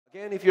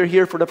Again, if you're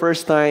here for the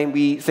first time,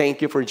 we thank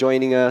you for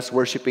joining us,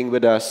 worshiping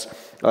with us.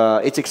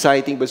 It's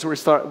exciting because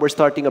we're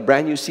starting a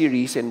brand new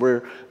series and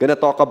we're gonna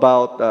talk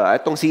about,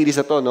 itong series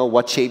na to, no,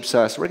 What Shapes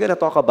Us. We're gonna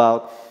talk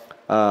about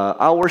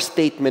our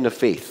statement of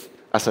faith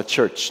as a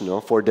church,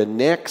 no, for the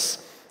next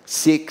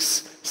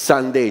 6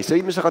 Sundays. So,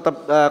 yung sa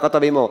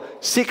katabi mo,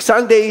 6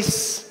 Sundays!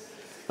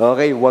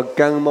 Okay, wag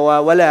kang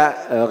mawawala.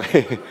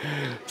 Okay.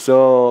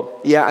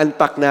 So,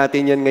 i-unpack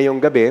natin yan ngayong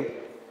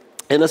gabi.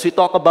 And as we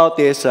talk about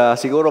this,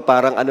 siguro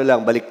parang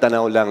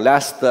balik-tanaw lang.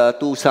 Last 2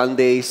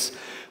 Sundays,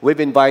 we've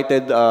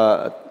invited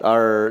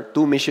our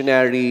 2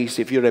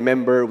 missionaries. If you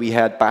remember, we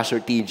had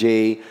Pastor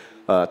TJ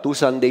 2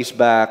 Sundays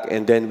back,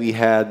 and then we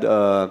had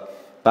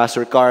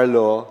Pastor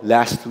Carlo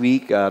last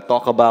week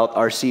talk about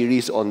our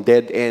series on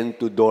dead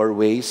end to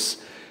doorways.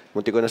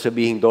 Munti ko na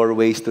sabihin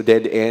doorways to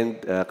dead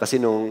end kasi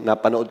nung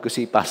napanood ko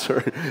si Pastor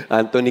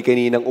Anthony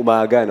kaninang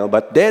umaga, no?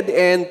 But dead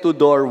end to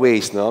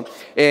doorways, no?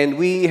 And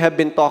we have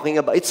been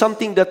talking about, it's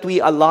something that we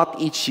allot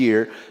each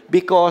year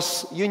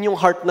because yun yung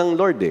heart ng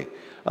Lord eh.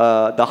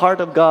 The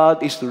heart of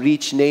God is to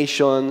reach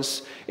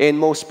nations, and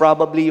most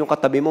probably yung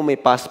katabi mo may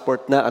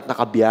passport na at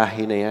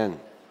nakabiyahe na yan.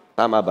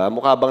 Tama ba?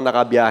 Mukha bang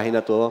nakabiyahe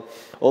na to?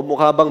 O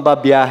mukha bang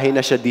babiyahe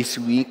na siya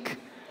this week?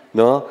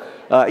 No?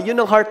 Yun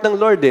ang heart ng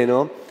Lord eh,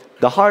 no?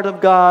 The heart of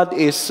God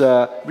is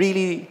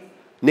really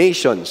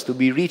nations to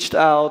be reached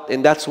out, and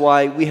that's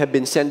why we have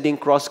been sending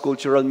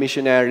cross-cultural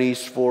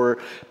missionaries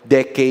for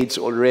decades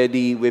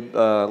already.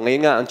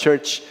 Ngayon nga, ang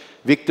church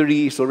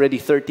Victory is already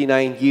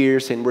 39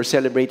 years, and we're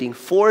celebrating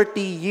 40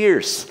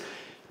 years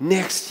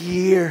next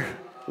year.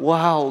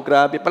 Wow,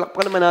 grabe.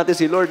 Palakpakan naman natin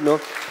si Lord,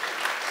 no?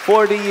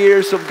 40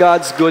 years of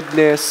God's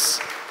goodness.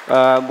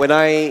 When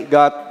I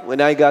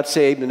got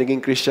saved, nung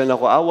naging Christian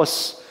ako,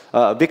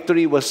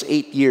 Victory was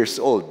 8 years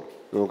old.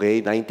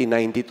 Okay,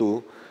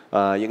 1992.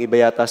 Yung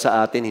iba yata sa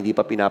atin, hindi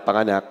pa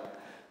pinapanganak.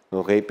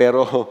 Okay,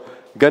 pero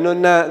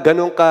ganun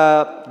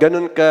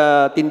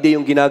ka tindi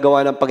yung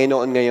ginagawa ng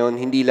Panginoon ngayon,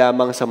 hindi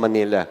lamang sa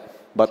Manila,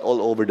 but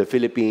all over the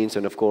Philippines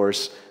and of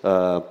course,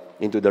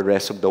 into the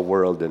rest of the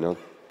world. You know?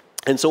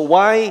 And so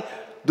why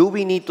do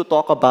we need to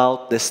talk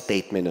about the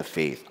statement of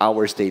faith,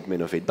 our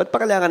statement of faith? Ba't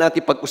pa kailangan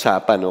natin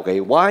pag-usapan, okay?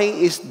 Why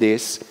is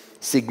this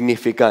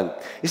significant?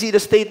 You see,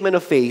 the statement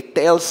of faith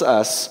tells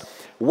us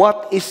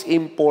what is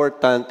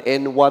important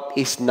and what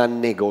is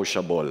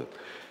non-negotiable.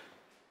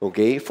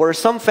 Okay? For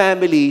some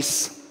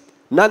families,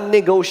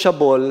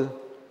 non-negotiable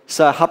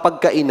sa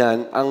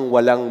hapagkainan ang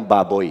walang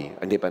baboy.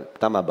 Hindi pa,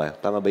 tama ba?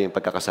 Tama ba yung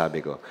pagkakasabi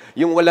ko?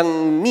 Yung walang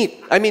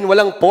meat,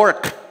 walang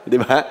pork. Di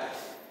ba?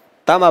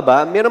 Tama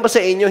ba? Meron ba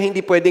sa inyo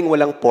hindi pwedeng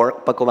walang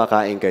pork pag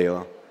kumakain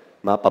kayo?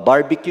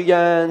 Mapa-barbecue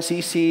yan,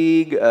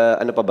 sisig,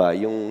 ano pa ba?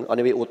 Yung,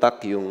 utak,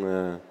 yung,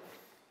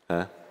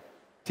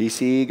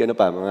 sisig,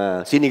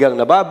 mga sinigang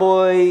na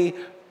baboy,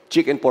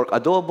 chicken pork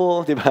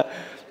adobo, di ba?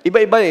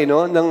 Iba-iba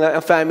no, ng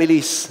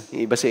families.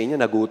 Iba sa inyo,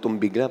 nagutom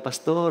bigla.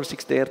 Pastor,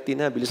 6:30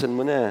 na, bilisan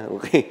mo na.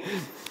 Okay.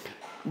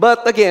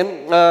 But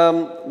again,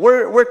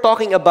 we're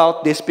talking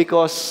about this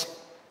because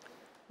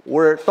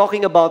we're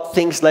talking about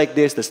things like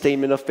this, the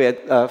statement of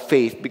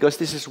faith, because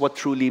this is what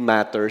truly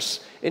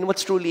matters and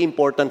what's truly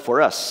important for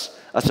us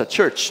as a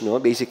church,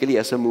 no? Basically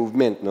as a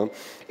movement, no?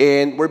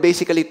 And we're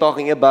basically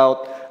talking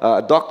about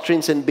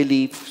doctrines and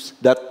beliefs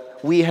that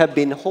we have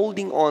been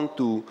holding on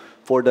to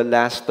for the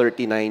last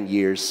 39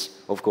 years,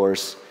 of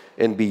course,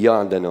 and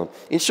beyond. Ano?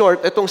 In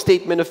short, itong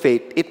statement of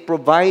faith, it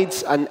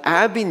provides an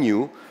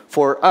avenue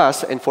for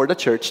us and for the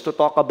church to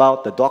talk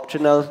about the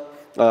doctrinal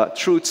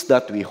truths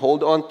that we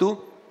hold on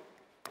to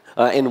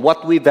and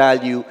what we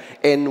value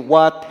and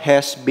what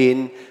has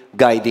been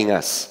guiding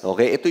us.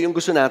 Okay? Ito yung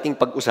gusto nating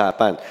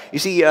pag-usapan. You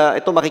see,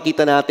 ito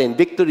makikita natin,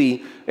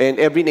 Victory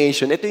and every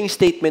nation, ito yung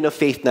statement of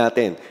faith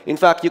natin. In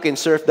fact, you can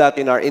surf that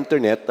in our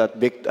internet at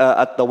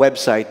the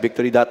website,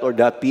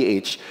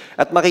 victory.org.ph,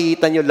 at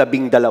makikita nyo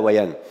 12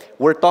 yan.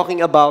 We're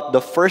talking about the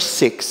first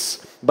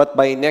 6, but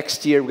by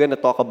next year, we're gonna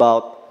talk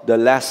about the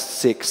last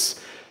 6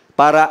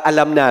 para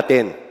alam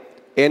natin.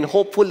 And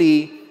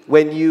hopefully,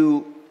 when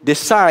you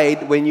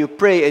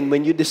pray, and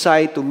when you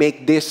decide to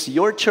make this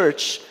your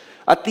church,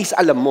 at least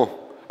alam mo,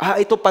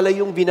 ito pala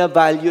yung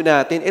binavalue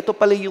natin, ito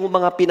pala yung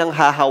mga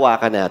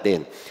pinanghahawakan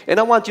natin. And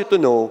I want you to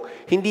know,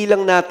 hindi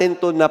lang natin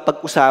to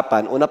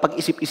napag-usapan o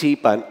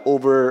napag-isip-isipan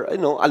over,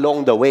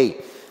 along the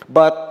way.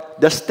 But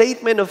the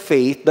statement of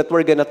faith that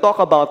we're gonna talk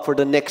about for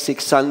the next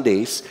 6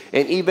 Sundays,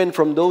 and even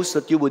from those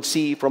that you would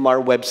see from our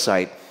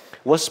website,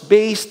 was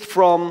based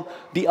from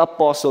the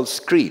Apostles'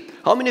 Creed.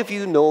 How many of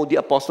you know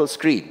the Apostles'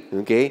 Creed?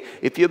 Okay?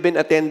 If you've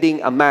been attending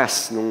a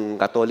Mass, nung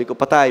Katoliko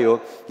pa tayo,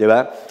 di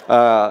ba?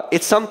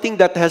 It's something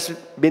that has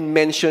been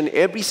mentioned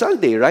every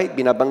Sunday, right?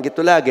 Binabanggit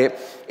to lagi.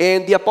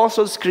 And the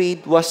Apostles'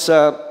 Creed was,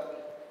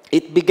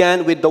 it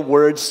began with the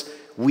words,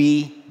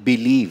 we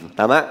believe.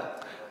 Tama?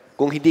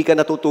 Kung hindi ka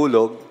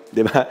natutulog,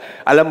 di ba?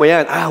 Alam mo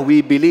yan,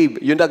 we believe.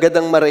 Yun agad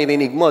ang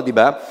maririnig mo, di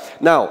ba?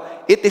 Now,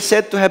 it is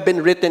said to have been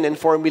written and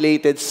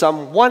formulated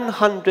some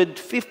 150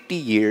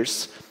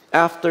 years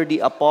after the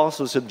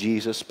apostles of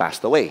Jesus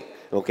passed away.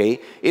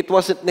 Okay? It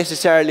wasn't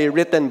necessarily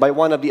written by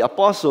one of the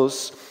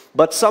apostles,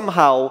 But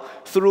somehow,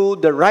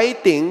 through the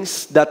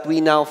writings that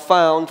we now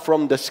found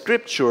from the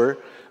Scripture,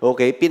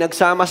 okay,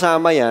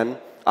 pinagsama-sama yan,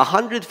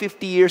 150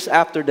 years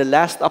after the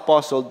last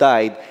apostle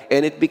died,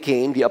 and it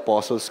became the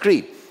Apostles'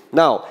 Creed.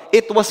 Now,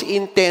 it was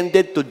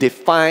intended to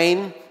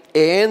define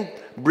and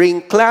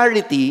bring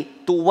clarity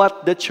to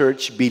what the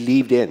church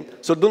believed in.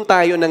 So, doon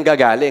tayo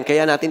nanggagaling.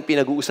 Kaya natin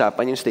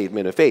pinag-uusapan yung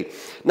statement of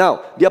faith.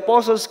 Now, the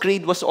Apostles'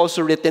 Creed was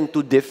also written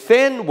to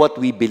defend what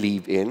we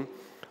believe in.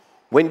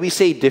 When we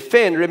say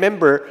defend,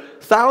 remember,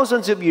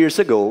 thousands of years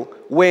ago,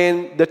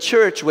 when the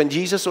church, when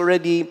Jesus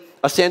already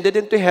ascended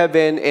into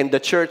heaven and the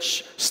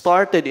church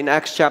started in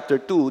Acts chapter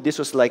 2, this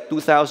was like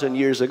 2,000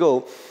 years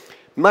ago,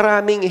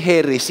 maraming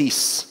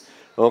heresies.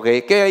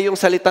 Okay? Kaya yung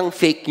salitang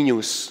fake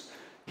news,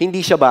 hindi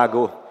siya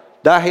bago.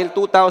 Dahil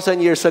 2,000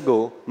 years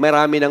ago,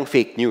 marami ng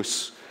fake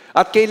news.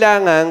 At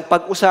kailangan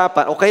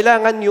pag-usapan, o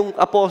kailangan yung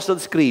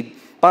Apostles' Creed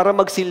para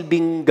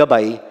magsilbing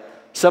gabay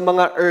sa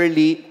mga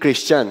early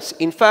Christians.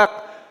 In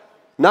fact,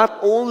 not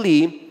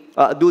only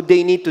do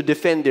they need to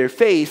defend their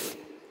faith,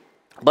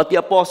 but the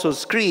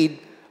Apostles' Creed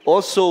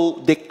also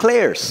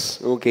declares,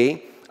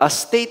 okay, a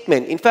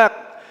statement. In fact,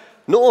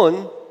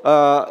 noon,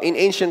 in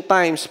ancient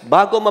times,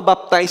 bago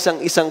mabaptize ang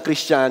isang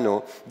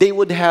Kristiyano, they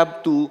would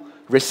have to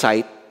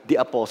recite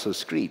the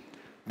Apostles' Creed.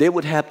 They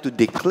would have to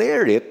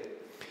declare it.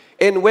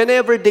 And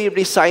whenever they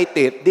recite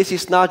it, this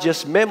is not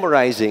just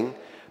memorizing,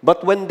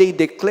 but when they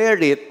declare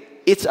it,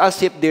 it's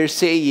as if they're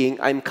saying,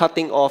 I'm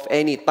cutting off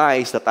any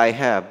ties that I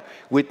have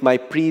with my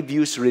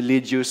previous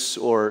religious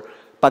or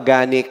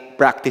paganic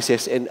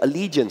practices and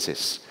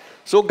allegiances.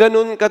 So,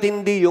 ganun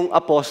katindi yung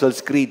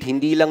Apostles' Creed.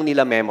 Hindi lang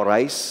nila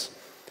memorize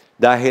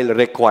dahil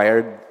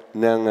required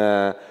ng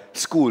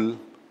school,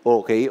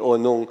 okay, o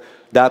nung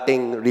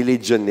dating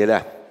religion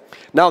nila.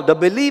 Now, the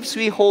beliefs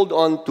we hold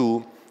on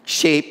to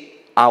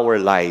shape our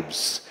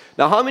lives.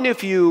 Now, how many of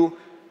you,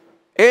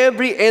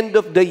 every end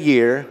of the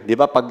year, di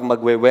ba, pag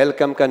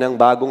magwe-welcome ka ng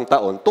bagong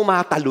taon,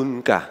 tumatalon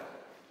ka.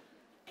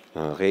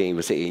 Okay, iba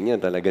sa inyo,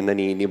 talagang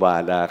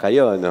naniniwala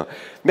kayo. No?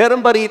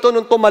 Meron ba rito,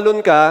 nung tumalon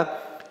ka,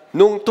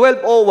 nung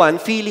 12:01,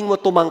 feeling mo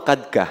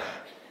tumangkad ka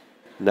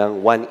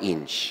ng 1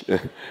 inch.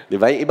 Di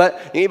ba?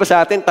 Yung iba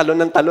sa atin, talon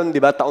ng talon, di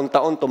ba?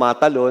 Taon-taon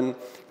tumatalon,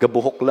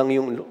 gabuhok lang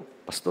yung,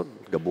 pastor,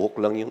 gabuhok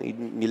lang yung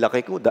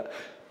nilaki ko.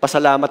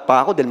 Pasalamat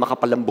pa ako dahil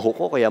makapal ang buhok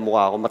ko, kaya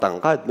mukha ako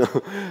matangkad. No?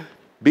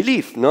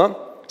 Belief,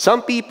 no?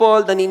 Some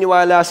people,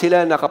 naniniwala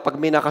sila na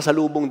kapag may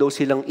nakasalubong daw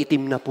silang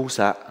itim na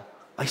pusa,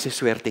 ay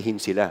siswertehin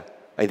sila.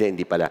 Ay,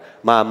 hindi pala.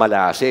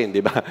 Mamalasin,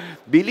 di ba?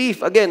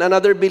 Belief, again,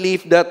 another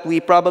belief that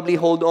we probably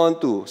hold on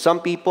to.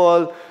 Some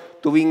people,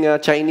 tuwing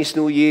Chinese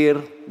New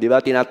Year, di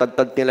ba,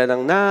 tinatagtad nila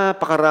ng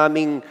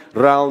napakaraming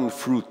round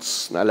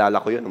fruits.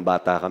 Naalala ko yun, nung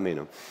bata kami,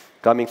 no?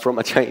 Coming from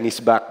a Chinese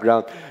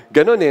background.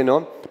 Ganon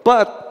no?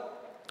 But,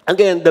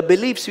 again, the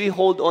beliefs we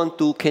hold on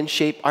to can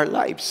shape our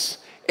lives.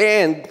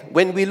 And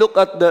when we look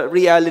at the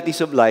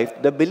realities of life,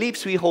 the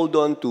beliefs we hold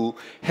on to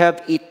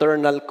have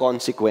eternal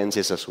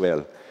consequences as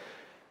well.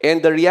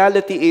 And the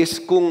reality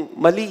is, kung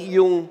mali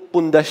yung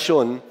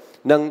pundasyon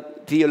ng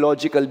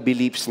theological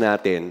beliefs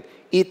natin,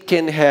 it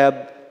can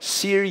have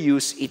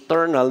serious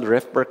eternal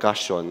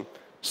repercussion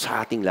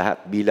sa ating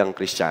lahat bilang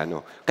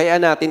Kristiyano. Kaya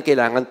natin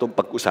kailangan itong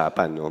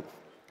pag-usapan. No?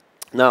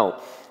 Now,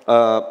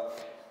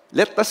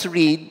 let us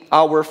read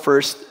our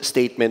first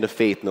statement of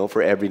faith, no,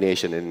 for every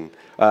nation. And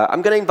I'm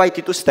going to invite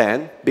you to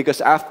stand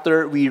because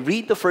after we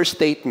read the first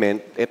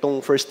statement,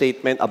 itong first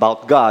statement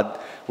about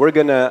God, we're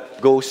going to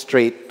go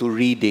straight to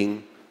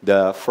reading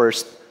the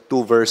first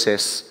 2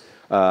 verses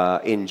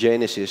in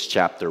Genesis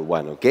chapter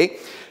 1, okay?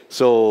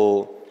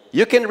 So,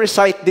 you can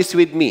recite this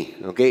with me,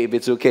 okay, if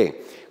it's okay.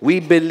 We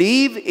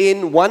believe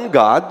in one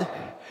God,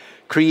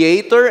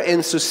 creator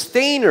and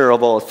sustainer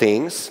of all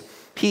things.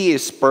 He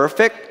is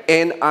perfect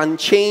and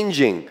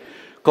unchanging,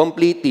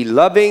 completely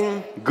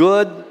loving,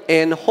 good,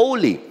 and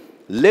holy,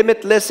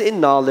 limitless in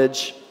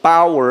knowledge,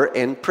 power,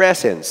 and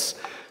presence.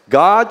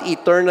 God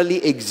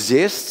eternally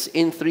exists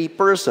in 3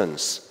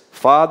 persons,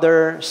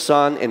 Father,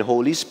 Son, and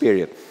Holy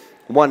Spirit,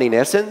 one in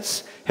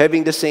essence,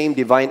 having the same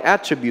divine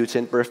attributes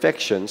and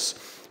perfections,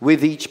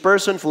 with each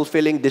person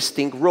fulfilling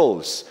distinct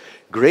roles.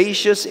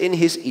 Gracious in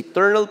His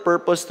eternal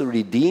purpose to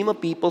redeem a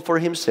people for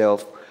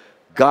Himself,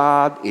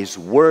 God is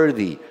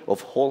worthy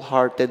of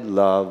wholehearted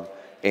love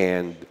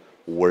and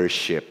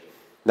worship.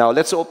 Now,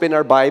 let's open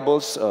our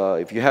Bibles.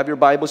 If you have your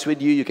Bibles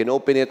with you, you can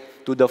open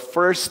it to the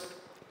first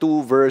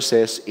 2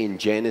 verses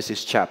in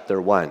Genesis chapter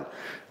 1.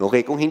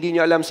 Okay, kung hindi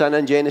nyo alam saan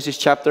ang Genesis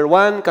chapter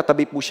 1,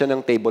 katabi po siya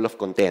ng table of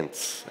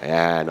contents.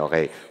 Ayan,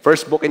 okay.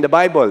 First book in the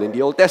Bible, in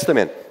the Old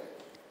Testament.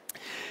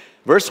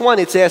 Verse 1,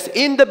 it says,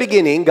 In the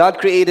beginning,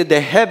 God created the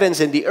heavens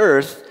and the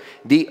earth.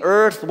 The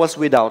earth was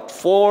without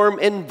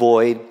form and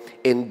void,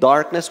 and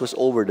darkness was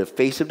over the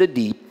face of the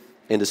deep,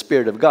 and the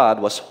Spirit of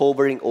God was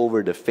hovering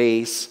over the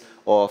face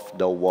of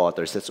the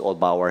waters. Let's all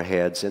bow our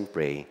heads and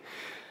pray.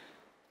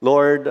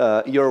 Lord,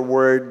 your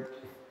word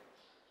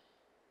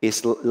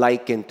is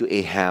likened to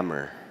a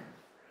hammer.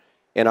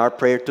 And our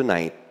prayer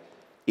tonight,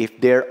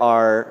 if there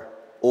are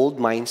old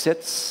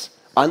mindsets,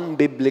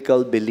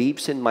 unbiblical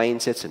beliefs and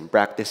mindsets and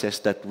practices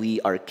that we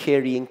are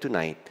carrying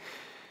tonight,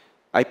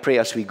 I pray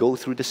as we go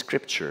through the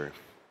scripture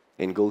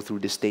and go through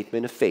the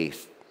statement of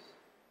faith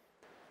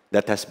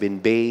that has been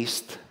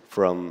based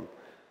from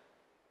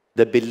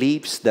the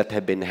beliefs that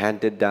have been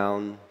handed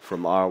down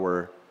from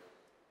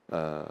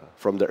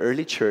from the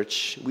early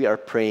church, we are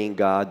praying,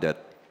 God, that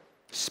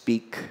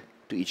speak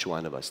to each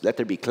one of us. Let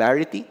there be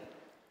clarity.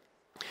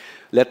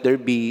 Let there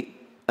be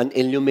an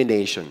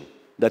illumination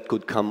that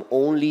could come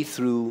only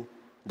through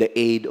the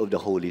aid of the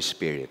Holy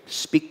Spirit.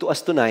 Speak to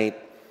us tonight.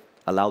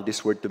 Allow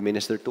this word to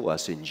minister to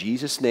us. In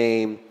Jesus'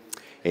 name,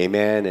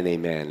 amen and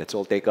amen. Let's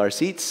all take our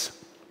seats.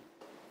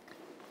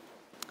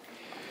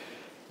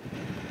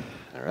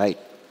 All right.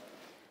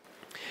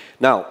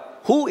 Now,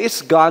 who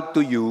is God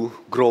to you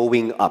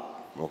growing up?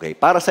 Okay,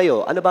 para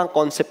sa'yo, ano ba ang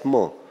concept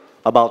mo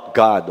about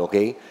God?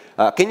 Okay?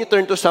 Can you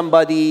turn to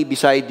somebody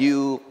beside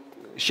you,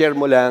 share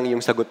mo lang yung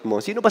sagot mo.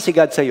 Sino ba si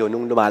God sa'yo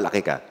nung lumalaki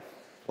ka?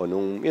 O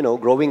nung,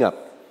 growing up?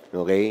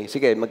 Okay?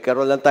 Sige,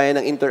 magkaroon lang tayo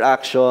ng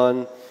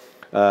interaction.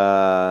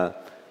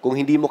 Kung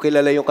hindi mo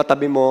kilala yung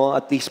katabi mo,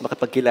 at least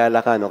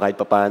makipagkilala ka, no? Kahit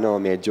papano,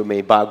 medyo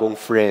may bagong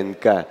friend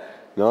ka.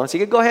 No?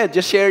 Sige, go ahead.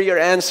 Just share your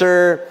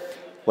answer.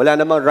 Wala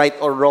namang right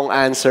or wrong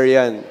answer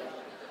yan.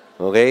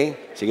 Okay?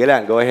 Sige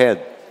lang, go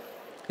ahead.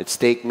 Let's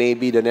take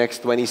maybe the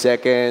next 20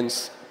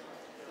 seconds.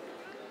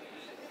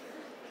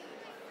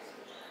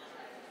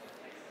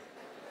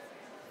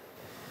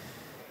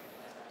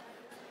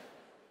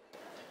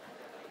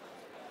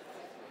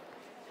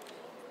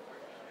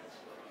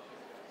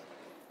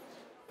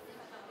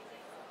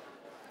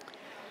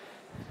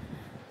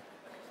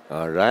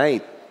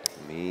 Alright.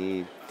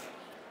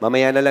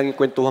 Mamaya na lang yung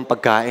kwentuhan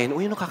pagkain.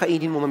 Uy, ano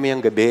kakainin mo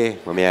mamayang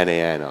gabi? Mamaya na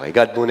yan. Okay?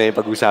 God muna yung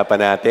pag-usapan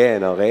natin.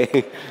 Okay?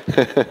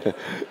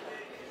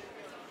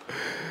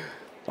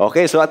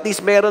 Okay, so at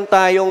least meron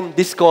tayong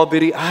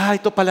discovery.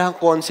 Ito pala ang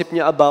concept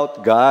niya about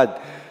God.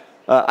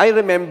 I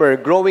remember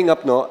growing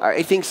up,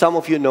 I think some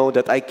of you know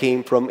that I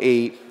came from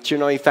a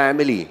Chinoy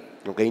family.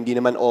 Okay, hindi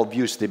naman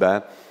obvious, di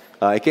ba?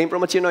 I came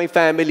from a Chinoy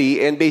family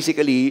and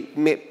basically,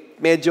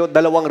 medyo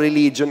dalawang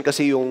religion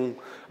kasi yung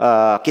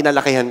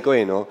kinalakihan ko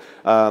no.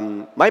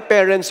 My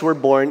parents were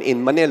born in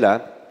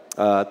Manila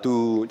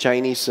to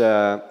Chinese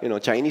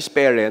Chinese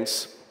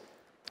parents,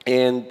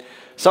 and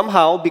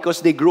somehow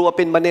because they grew up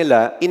in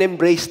Manila,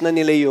 in-embrace na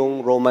nila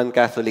yung Roman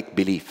Catholic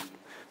belief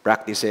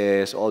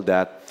practices, all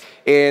that.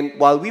 And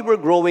while we were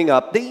growing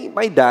up,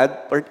 my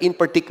dad in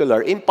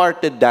particular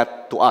imparted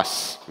that to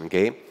us.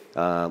 Okay,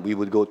 we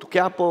would go to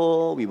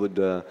Quiapo, we would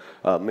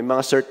may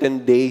mga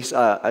certain days,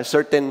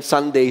 certain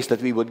Sundays that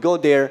we would go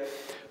there.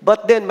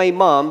 But then my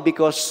mom,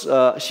 because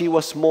she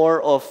was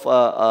more of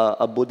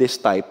a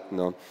Buddhist type,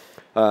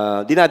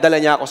 dinadala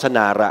niya ako sa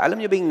Nara.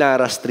 Alam niyo ba yung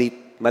Nara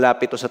Street,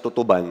 malapit to sa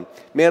Tutuban?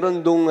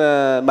 Meron dong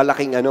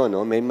malaking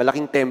may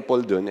malaking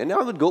temple dun. And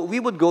we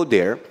would go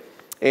there,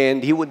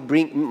 and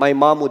my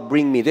mom would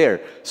bring me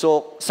there.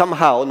 So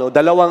somehow,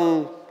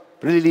 dalawang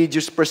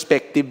religious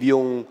perspective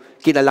yung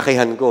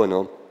kinalakihan ko,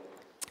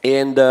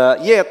 And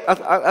yet,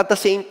 at the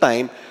same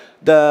time,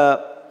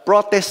 the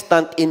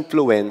Protestant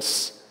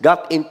influence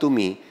got into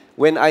me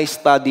when I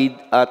studied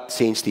at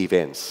St.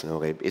 Stephen's.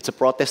 Okay? It's a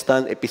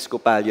Protestant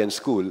Episcopalian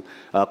school.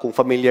 Kung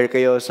familiar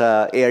kayo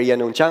sa area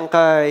ng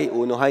Chankay,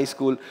 Uno High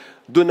School,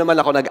 doon naman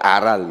ako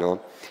nag-aral.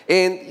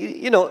 And,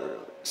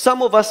 some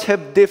of us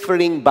have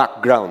differing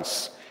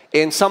backgrounds.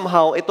 And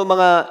somehow, ito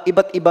mga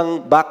iba't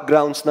ibang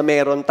backgrounds na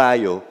meron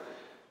tayo,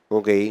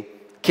 okay,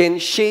 can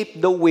shape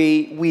the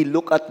way we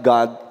look at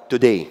God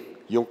today.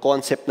 Yung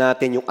concept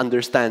natin, yung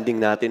understanding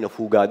natin of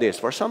who God is.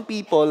 For some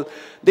people,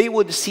 they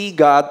would see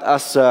God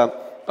as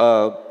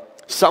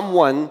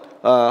someone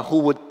who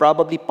would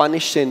probably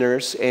punish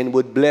sinners and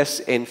would bless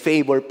and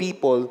favor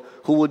people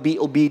who would be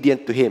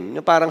obedient to Him.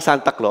 Yung parang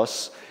Santa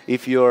Claus,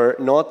 if you're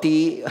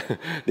naughty,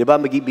 di ba,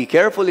 be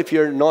careful if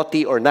you're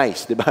naughty or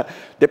nice, di ba?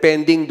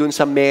 Depending dun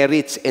sa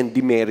merits and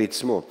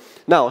demerits mo.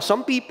 Now,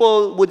 some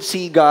people would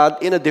see God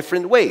in a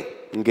different way.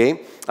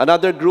 Okay?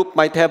 Another group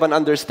might have an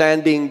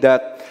understanding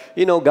that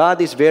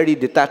God is very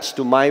detached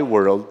to my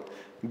world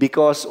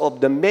because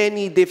of the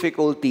many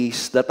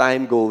difficulties that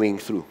I'm going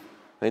through.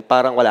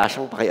 Parang wala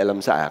siyang pakialam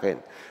sa akin.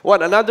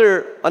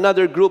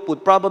 Another group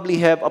would probably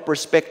have a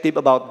perspective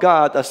about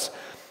God as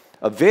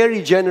a very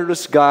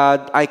generous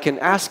God. I can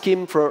ask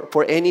Him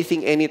for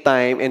anything,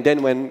 anytime, and then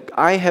when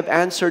I have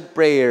answered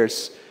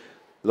prayers,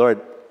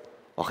 Lord,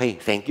 okay,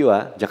 thank you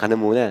diyan ka na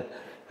muna,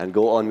 and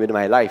go on with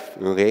my life.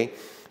 Okay?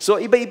 So,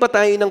 iba-iba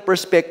tayo ng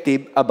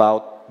perspective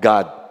about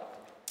God.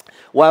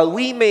 While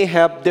we may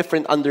have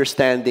different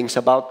understandings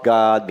about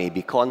God,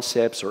 maybe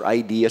concepts or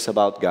ideas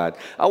about God,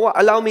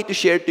 allow me to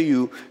share to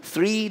you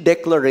 3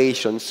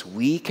 declarations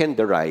we can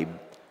derive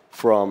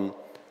from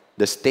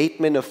the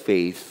statement of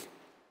faith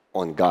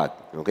on God.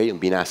 Okay?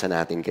 Yung binasa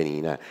natin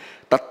kanina.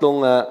 3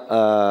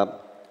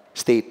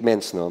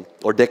 statements,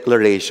 or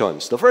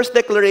declarations. The first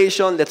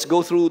declaration, let's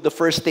go through the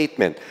first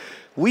statement.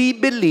 We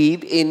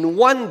believe in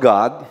one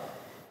God,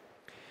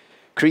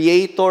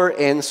 Creator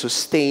and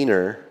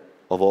Sustainer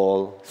of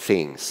all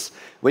things.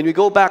 When we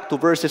go back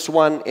to verses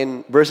 1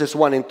 and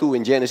 2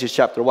 in Genesis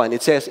chapter 1,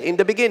 it says, in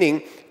the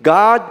beginning,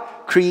 God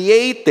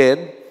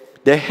created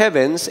the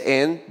heavens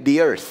and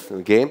the earth.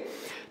 Okay?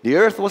 The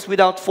earth was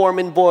without form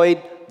and void,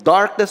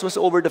 darkness was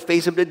over the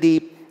face of the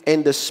deep,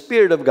 and the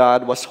Spirit of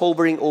God was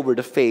hovering over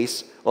the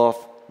face of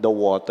the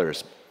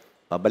waters.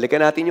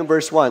 Balikan natin yung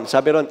verse 1.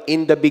 Sabi ron,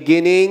 in the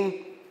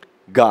beginning,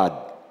 God.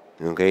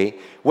 Okay?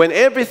 When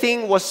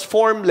everything was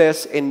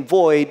formless and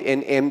void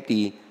and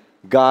empty,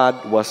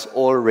 God was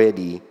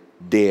already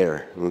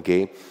there.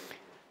 Okay?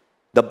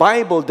 The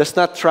Bible does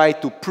not try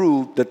to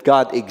prove that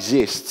God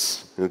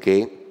exists.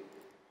 Okay?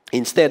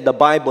 Instead, the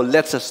Bible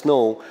lets us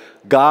know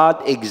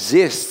God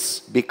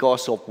exists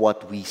because of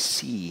what we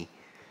see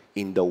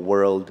in the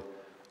world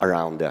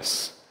around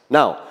us.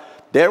 Now,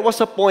 there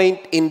was a point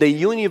in the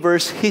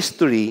universe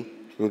history,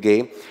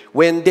 okay,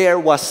 when there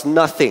was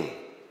nothing.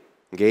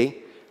 Okay?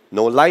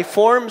 No life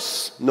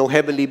forms, no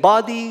heavenly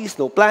bodies,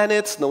 no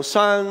planets, no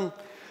sun,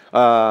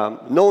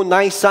 no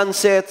nice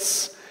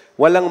sunsets,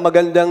 walang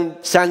magandang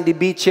sandy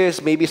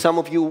beaches. Maybe some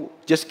of you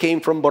just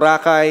came from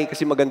Boracay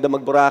kasi maganda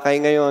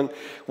mag-Boracay ngayon.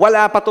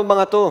 Wala pa itong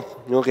mga to.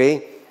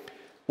 Okay?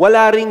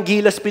 Wala ring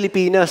Gilas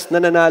Pilipinas na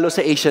nanalo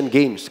sa Asian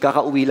Games.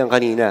 Kakauwi lang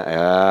kanina.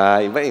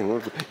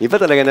 Iba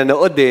talaga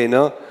nanood eh,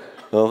 no?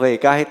 Okay,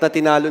 kahit na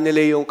tinalo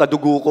nila yung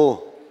kadugo ko,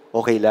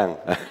 okay lang.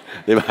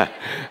 Di ba?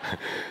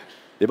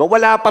 Di ba?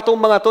 Wala pa itong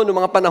mga to noong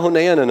mga panahon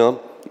na yan,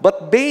 ano?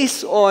 But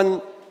based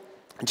on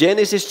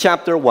Genesis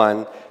chapter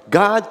 1,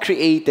 God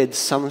created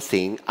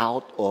something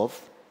out of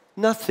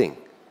nothing.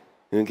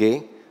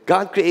 Okay?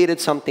 God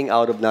created something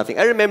out of nothing.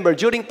 I remember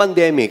during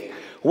pandemic,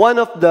 one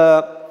of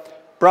the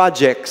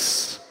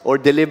projects or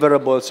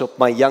deliverables of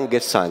my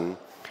youngest son,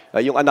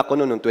 yung anak ko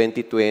noong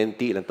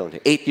 2020, ilang taon?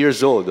 8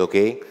 years old,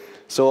 okay?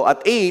 So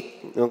at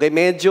 8, okay,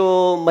 medyo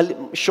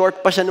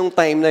short pa siya nung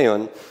time na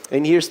yon.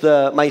 And here's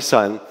my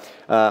son.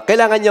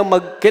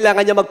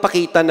 Kailangan niya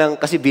magpakita ng,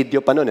 kasi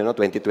video pa noon,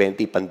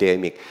 2020,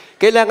 pandemic.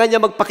 Kailangan niya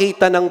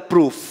magpakita ng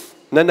proof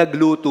na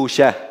nagluto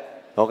siya.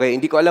 Okay,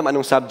 hindi ko alam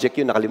anong subject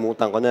yun,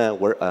 nakalimutan ko na.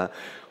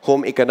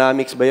 Home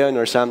economics ba yun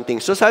or something.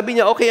 So sabi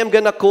niya, okay, I'm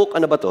gonna cook,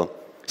 ano ba to?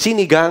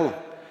 Sinigang.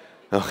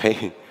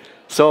 Okay.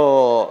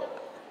 So,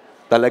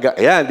 talaga,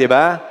 ayan, di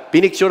ba?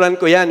 Pinicturan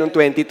ko yan noong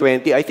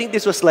 2020. I think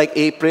this was like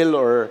April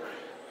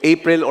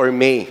or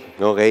May.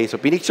 Okay?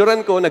 So,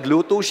 pinicturan ko,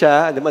 nagluto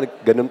siya. Diba,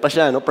 ganun pa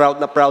siya. No? Proud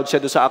na proud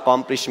siya doon sa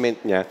accomplishment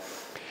niya.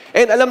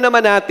 And alam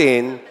naman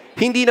natin,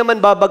 hindi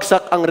naman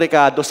babagsak ang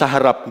rekado sa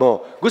harap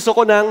mo. Gusto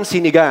ko ng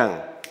sinigang.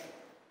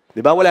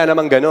 Di ba? Wala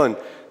namang ganun.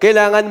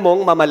 Kailangan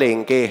mong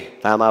mamalengke.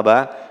 Tama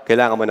ba?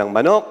 Kailangan mo ng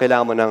manok,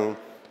 kailangan mo ng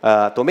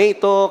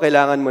tomato,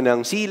 kailangan mo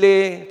ng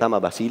sile. Tama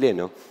ba? Sile,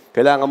 no?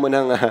 Kailangan mo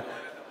ng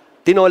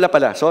tinola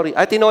pala. Sorry.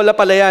 Tinola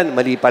pala yan.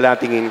 Mali pala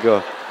tingin ko.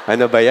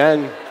 Ano ba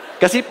yan?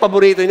 Kasi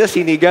paborito niya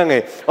sinigang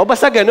eh. O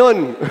basta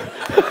ganun.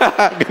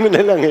 Ganun na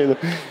lang eh.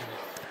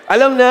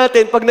 Alam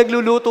natin, pag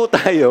nagluluto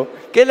tayo,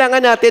 kailangan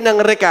natin ng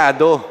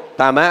rekado.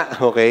 Tama?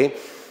 Okay?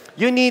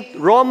 You need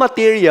raw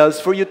materials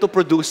for you to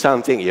produce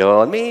something.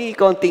 Yun. May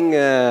konting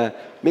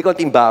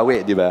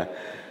bawi, di ba?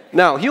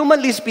 Now,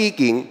 humanly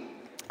speaking,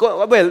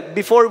 well,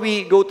 before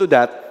we go to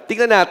that,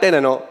 tignan natin,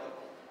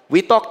 we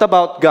talked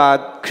about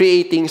God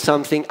creating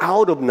something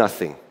out of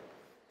nothing.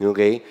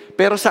 Okay?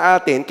 Pero sa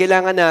atin,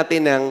 kailangan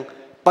natin ng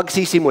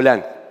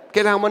pagsisimulan.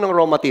 Kailangan mo ng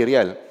raw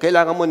material.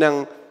 Kailangan mo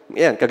ng,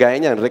 kagaya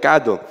niyan,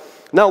 rekado.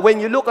 Now, when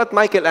you look at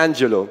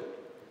Michelangelo,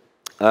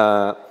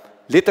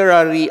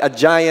 literary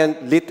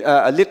giant,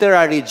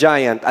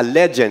 a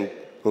legend,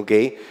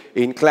 okay,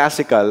 in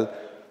classical,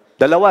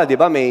 dalawa, di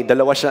ba? May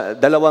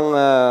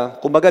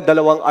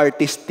dalawang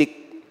artistic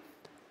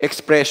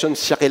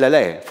expressions siya kilala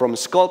eh. From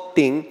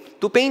sculpting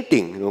to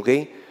painting,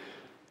 okay?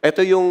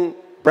 Ito yung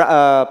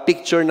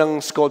picture ng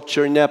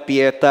sculpture niya,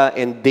 Pieta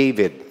and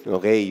David,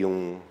 okay?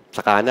 Yung sa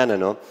kanan,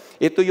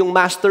 Ito yung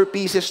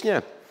masterpieces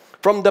niya.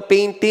 From the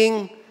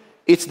painting,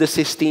 it's the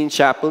Sistine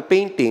Chapel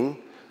painting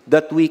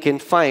that we can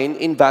find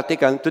in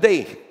Vatican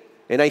today.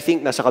 And I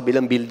think nasa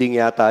kabilang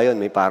building yata yun.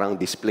 May parang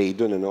display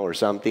dun, or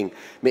something.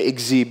 May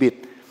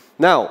exhibit.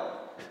 Now,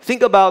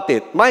 think about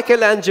it.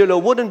 Michelangelo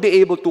wouldn't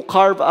be able to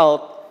carve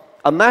out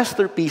a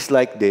masterpiece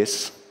like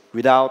this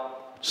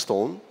without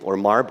stone or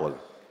marble.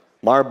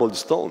 Marbled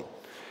stone.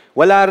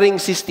 Wala ring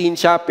Sistine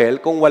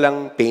Chapel kung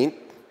walang paint,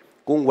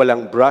 kung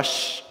walang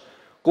brush,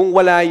 kung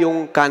wala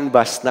yung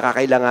canvas na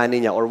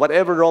kakailanganin niya or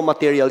whatever raw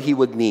material he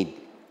would need.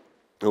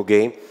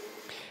 Okay?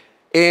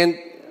 And,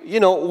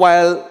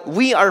 while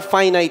we are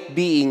finite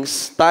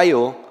beings,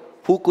 tayo,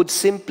 who could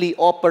simply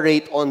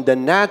operate on the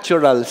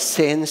natural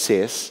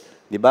senses,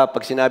 di ba?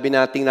 Pag sinabi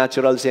nating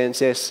natural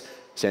senses,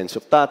 sense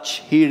of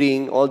touch,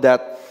 hearing, all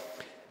that.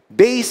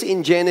 Based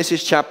in Genesis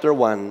chapter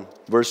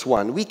 1, verse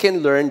 1, we can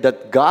learn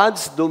that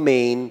God's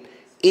domain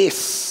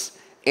is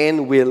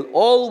and will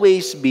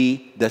always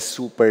be the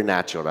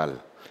supernatural.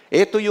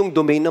 Ito yung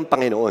domain ng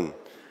Panginoon.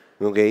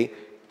 Okay?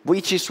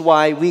 Which is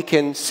why we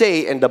can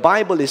say, and the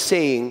Bible is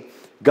saying,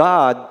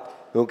 God,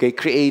 okay,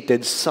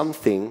 created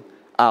something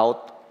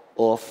out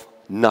of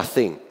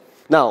nothing.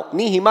 Now,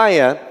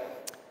 Nehemiah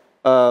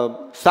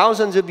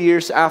thousands of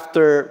years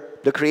after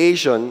the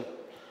creation,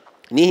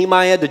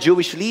 Nehemiah, the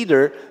Jewish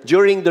leader,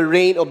 during the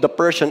reign of the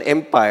Persian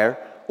Empire,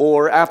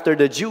 or after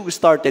the Jews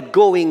started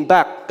going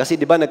back, kasi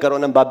di ba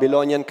nagkaroon ng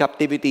Babylonian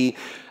captivity,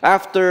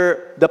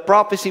 after the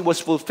prophecy was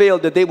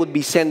fulfilled that they would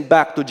be sent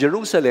back to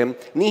Jerusalem,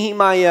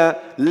 Nehemiah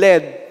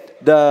led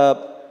the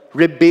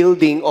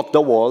rebuilding of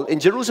the wall in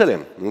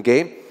Jerusalem.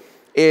 Okay?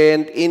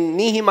 And in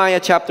Nehemiah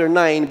chapter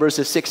 9,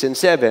 verses 6 and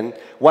 7,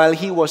 while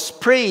he was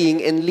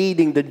praying and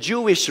leading the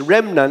Jewish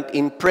remnant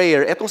in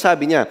prayer, etong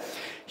sabi niya,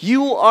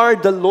 "You are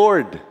the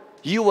Lord,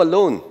 you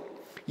alone.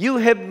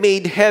 You have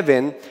made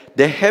heaven,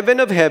 the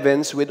heaven of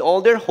heavens with all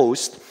their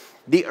host,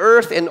 the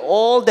earth and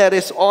all that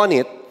is on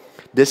it,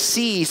 the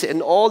seas and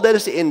all that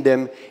is in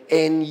them,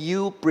 and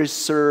you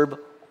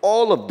preserve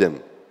all of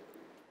them.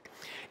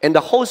 And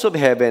the host of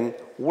heaven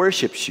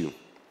worships you.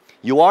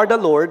 You are the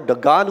Lord, the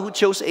God who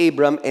chose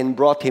Abram and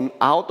brought him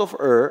out of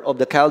Ur of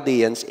the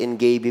Chaldeans and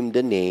gave him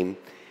the name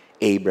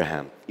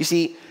Abraham." You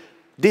see,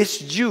 this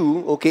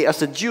Jew, okay,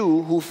 as a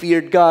Jew who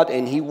feared God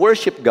and he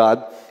worshiped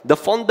God, the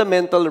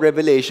fundamental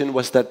revelation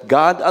was that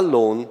God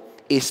alone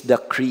is the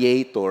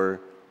creator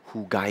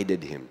who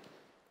guided him.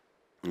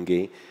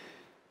 Okay?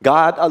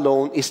 God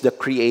alone is the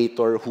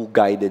creator who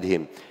guided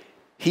him.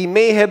 He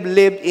may have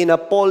lived in a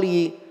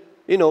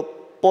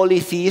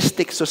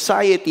polytheistic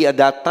society at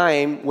that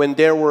time when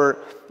there were,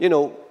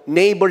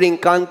 neighboring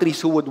countries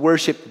who would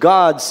worship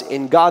gods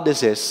and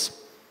goddesses.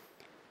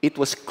 It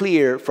was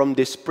clear from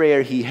this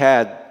prayer he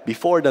had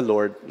before the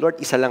Lord, "Lord,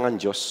 isa lang ang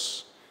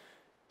Diyos.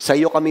 Sa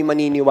iyo kami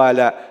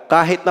maniniwala.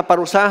 Kahit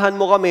naparusahan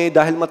mo kami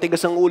dahil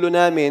matigas ang ulo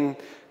namin,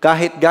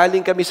 kahit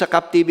galing kami sa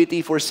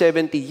captivity for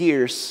 70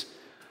 years,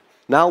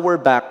 now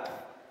we're back.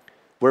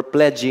 We're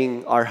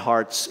pledging our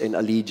hearts and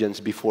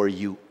allegiance before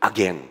you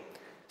again."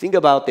 Think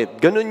about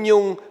it. Ganun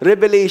yung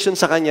revelation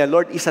sa kanya,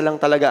 "Lord, isa lang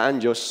talaga ang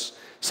Diyos.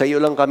 Sa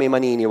iyo lang kami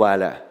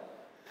maniniwala."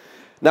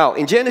 Now,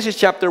 in Genesis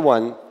chapter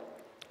 1,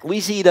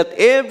 we see that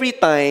every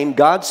time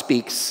God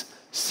speaks,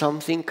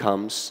 something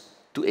comes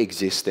to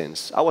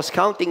existence. I was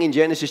counting in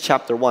Genesis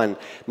chapter 1,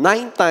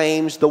 9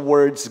 times the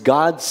words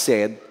God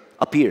said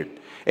appeared.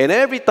 And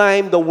every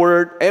time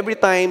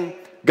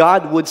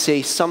God would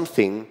say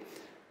something,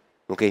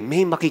 okay,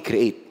 may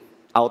makikreate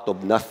out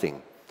of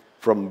nothing.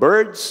 From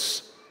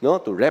birds,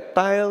 to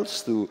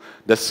reptiles, to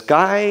the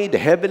sky,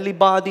 the heavenly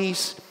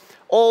bodies,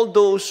 all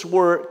those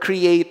were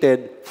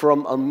created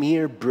from a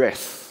mere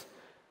breath.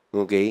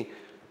 Okay?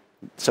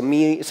 Sa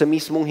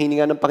mismong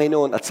hininga ng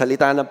Panginoon at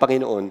salita ng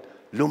Panginoon,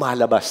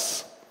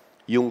 lumalabas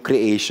yung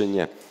creation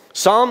niya.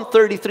 Psalm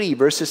 33,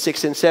 verses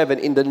 6 and 7,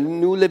 in the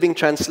New Living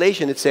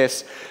Translation, it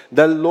says,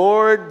 "The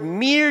Lord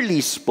merely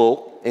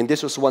spoke," and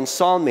this was one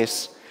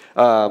psalmist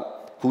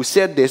who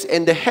said this,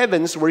 "and the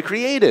heavens were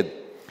created.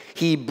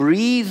 He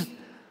breathed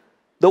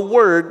the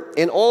word,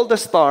 and all the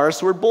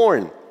stars were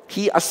born.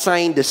 He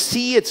assigned the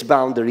sea its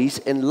boundaries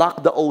and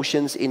locked the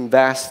oceans in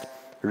vast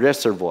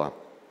reservoir."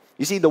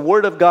 You see, the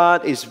Word of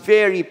God is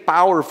very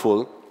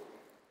powerful.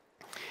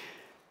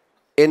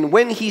 And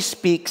when He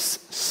speaks,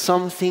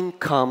 something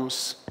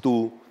comes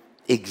to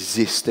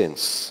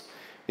existence.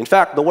 In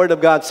fact, the Word of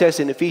God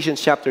says in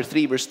Ephesians chapter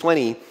 3, verse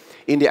 20,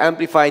 in the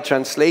Amplified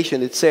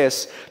Translation, it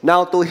says,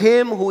 "Now to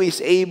Him who is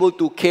able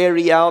to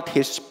carry out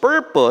His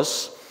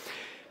purpose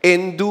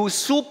and do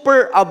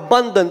super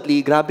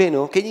abundantly," grabe,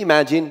 no? Can you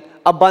imagine?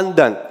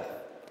 Abundant.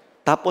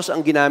 Tapos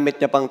ang ginamit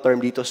niya pang term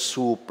dito,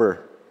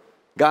 super.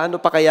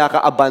 Gaano pa kaya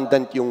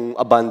ka-abundant yung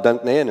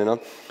abundant na yan, ano?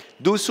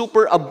 "Do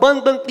super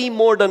abundantly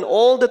more than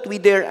all that we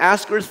dare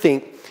ask or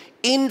think,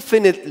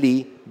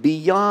 infinitely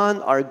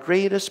beyond our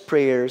greatest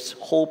prayers,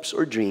 hopes,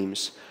 or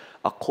dreams,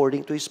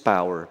 according to His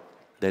power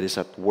that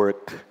is at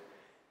work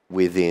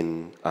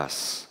within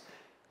us."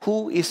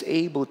 Who is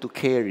able to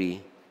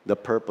carry the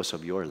purpose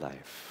of your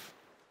life?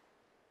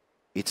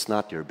 It's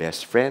not your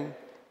best friend.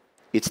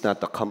 It's not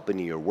the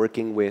company you're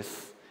working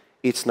with.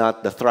 It's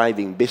not the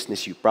thriving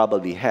business you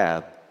probably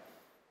have.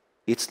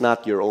 It's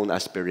not your own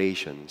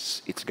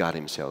aspirations. It's God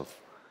Himself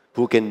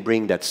who can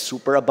bring that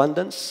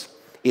superabundance.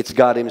 It's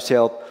God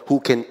Himself who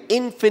can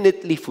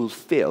infinitely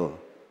fulfill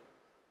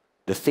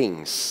the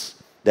things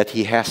that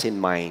He has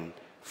in mind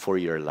for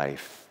your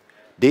life.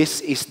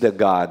 This is the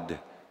God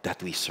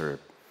that we serve,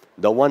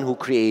 the one who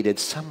created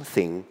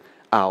something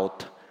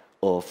out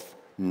of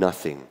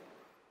nothing.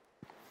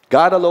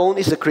 God alone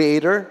is the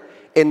creator,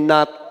 and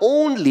not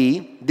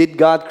only did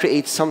God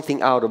create something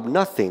out of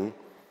nothing,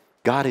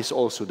 God is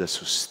also the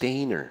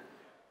sustainer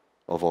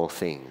of all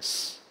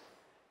things.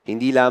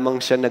 Hindi lamang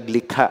siya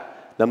naglikha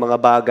ng mga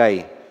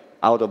bagay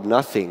out of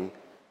nothing,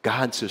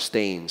 God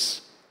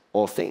sustains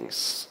all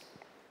things.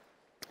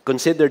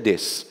 Consider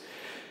this.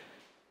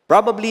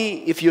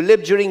 Probably, if you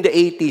lived during the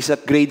 80s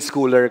at grade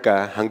schooler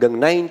ka, hanggang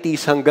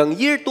 90s, hanggang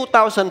year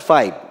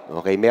 2005,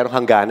 okay, merong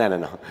hangganan,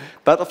 ano?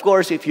 But of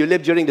course, if you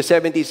lived during the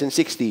 70s and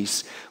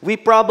 60s, we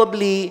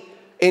probably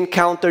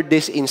encountered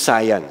this in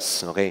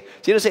science, okay?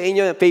 Sino sa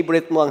inyo,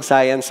 favorite mo ang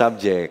science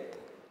subject?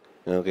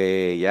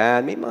 Okay,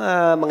 yan. May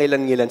mga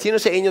ilan-ilan.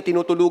 Sino sa inyo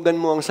tinutulugan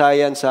mo ang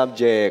science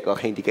subject?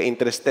 Okay, hindi ka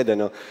interested,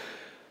 ano?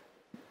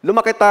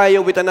 lumaki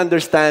tayo with an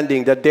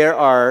understanding that there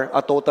are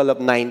a total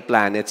of 9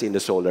 planets in the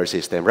solar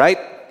system,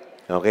 right?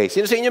 Okay.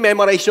 Sino sa inyo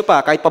memorize nyo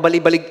pa? Kahit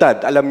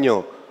pabali-baligtad, alam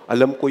nyo.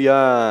 Alam ko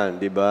yan,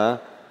 di ba?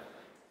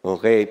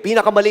 Okay.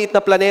 Pinakamaliit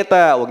na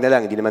planeta, wag na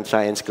lang, hindi naman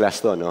science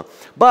class to, no?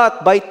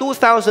 But by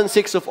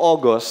 2006 of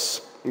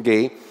August,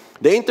 okay,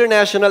 the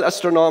International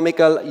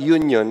Astronomical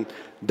Union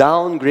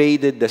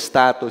downgraded the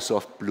status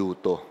of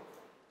Pluto.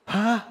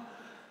 Ha?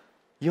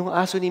 Yung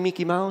aso ni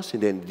Mickey Mouse?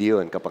 Hindi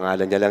yun.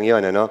 Kapangalan niya lang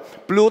yun, ano?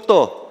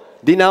 Pluto.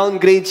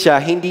 Dinowngrade siya,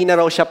 hindi na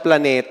raw siya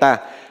planeta.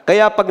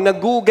 Kaya pag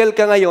nag-google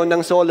ka ngayon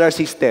ng solar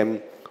system,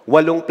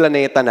 8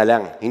 planeta na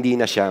lang, hindi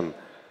na siyam.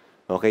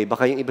 Okay,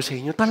 baka yung iba sa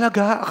inyo,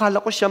 talaga, akala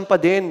ko siyam pa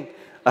din.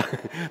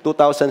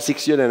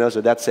 2006 yun, ano?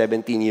 So that's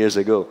 17 years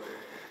ago.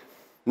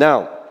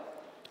 Now,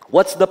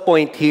 what's the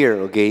point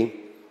here, okay?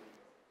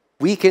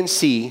 We can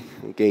see,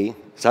 okay,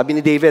 sabi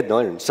ni David,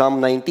 no, in Psalm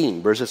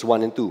 19, verses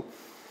 1 and 2,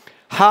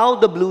 how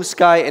the blue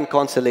sky and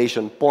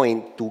constellation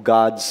point to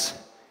God's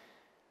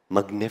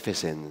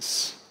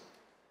magnificence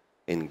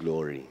and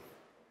glory.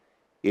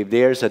 If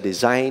there's a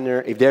design,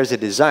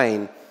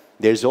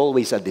 there's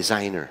always a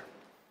designer,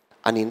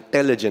 an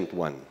intelligent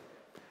one,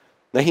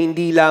 na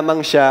hindi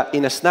lamang siya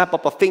in a snap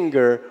of a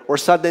finger or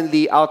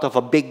suddenly out of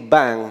a big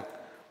bang,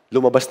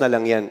 lumabas na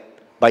lang yan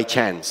by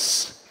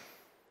chance.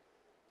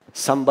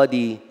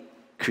 Somebody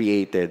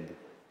created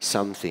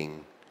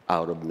something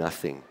out of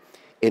nothing.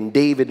 And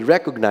David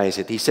recognized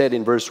it. He said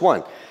in verse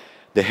 1,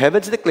 the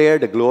heavens declare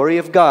the glory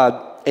of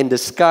God, and the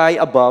sky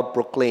above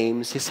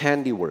proclaims His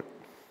handiwork.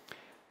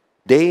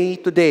 Day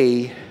to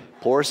day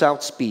pours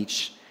out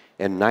speech,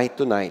 and night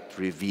to night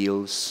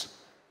reveals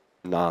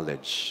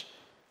knowledge.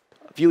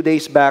 A few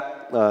days back,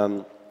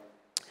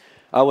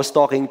 I was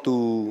talking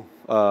to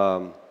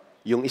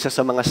yung isa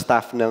sa mga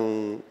staff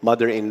ng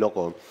mother-in-law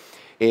ko.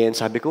 And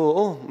sabi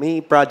ko, may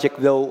project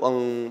daw,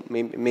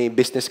 may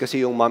business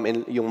kasi yung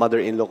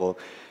mother-in-law ko.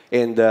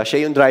 And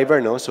siya yung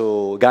driver, no?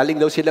 So, galing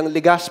daw silang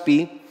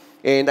Legazpi.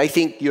 And I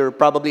think you're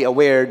probably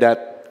aware that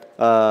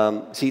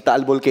si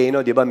Taal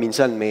Volcano, di ba,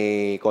 minsan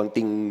may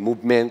konting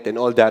movement and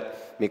all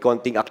that, may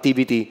konting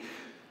activity.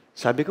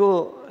 Sabi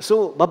ko,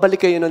 so,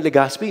 babalik kayo ng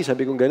Legazpi?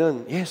 Sabi ko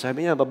ganun. Yes,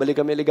 sabi niya, babalik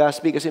kami ng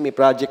Legazpi kasi may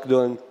project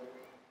doon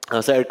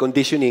sa air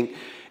conditioning.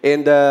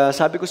 And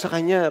sabi ko sa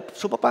kanya,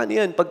 so paano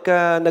yan?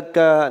 Pagka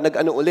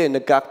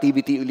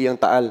nagka-activity uli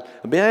ang Taal.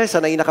 Sabi niya,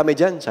 sanay na kami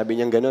dyan.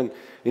 Sabi niya ganun.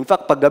 In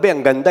fact, paggabi,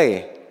 ang ganda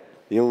eh.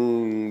 Yung,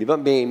 di ba,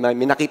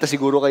 may nakita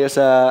siguro kayo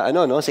sa,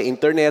 sa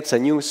internet, sa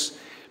news.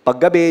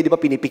 Paggabi, di ba,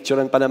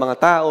 pinipicturean pa ng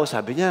mga tao.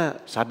 Sabi niya,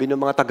 sabi ng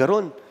mga taga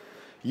ron,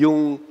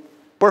 yung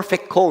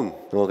perfect cone,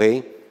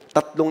 okay?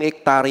 3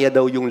 hektarya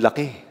daw yung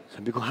laki.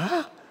 Sabi ko,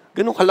 ha?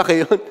 Ganun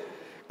kalaki yun?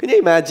 Can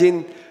you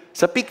imagine,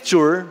 sa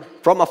picture,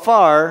 from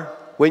afar,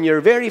 when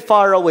you're very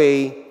far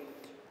away,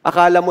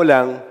 akala mo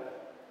lang,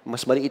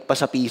 mas maliit pa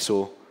sa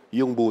piso,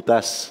 yung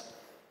butas.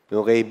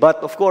 Okay? But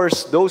of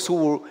course, those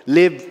who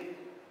live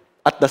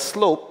at the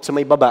slope, sa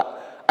may baba,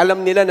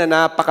 alam nila na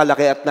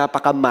napakalaki at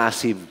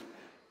napaka-massive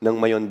ng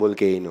Mayon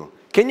Volcano.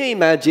 Can you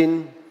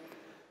imagine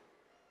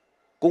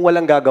kung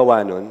walang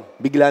gagawa nun,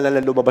 bigla na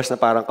lang lumabas na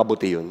parang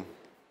kabuti yun?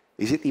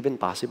 Is it even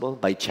possible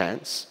by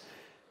chance?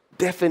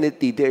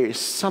 Definitely, there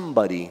is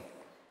somebody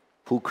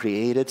who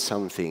created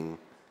something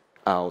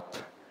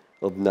out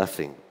of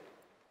nothing.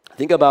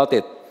 Think about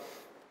it.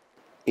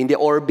 In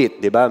the orbit,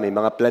 di ba, may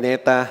mga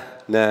planeta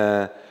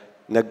na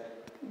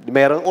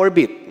mayroong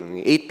orbit.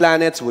 8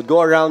 planets would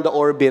go around the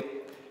orbit.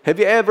 Have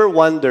you ever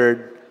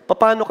wondered,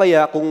 paano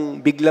kaya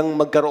kung biglang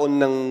magkaroon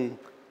ng,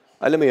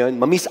 alam mo yun,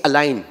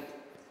 ma-misalign?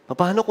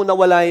 Paano kung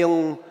nawala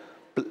yung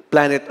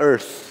planet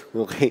Earth?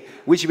 Okay?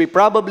 Which we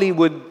probably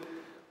would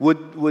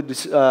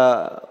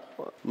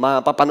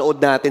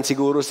mapapanood natin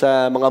siguro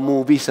sa mga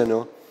movies,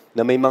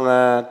 na may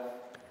mga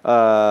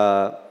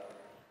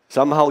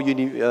somehow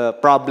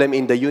problem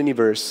in the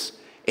universe.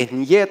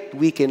 And yet,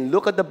 we can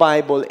look at the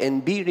Bible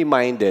and be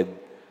reminded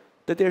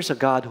that there's a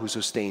God who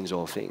sustains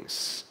all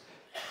things.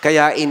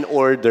 Kaya in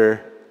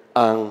order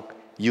ang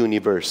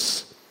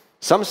universe.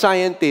 Some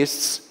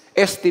scientists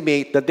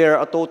estimate that there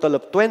are a total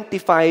of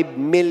 25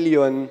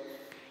 million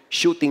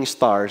shooting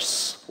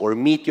stars or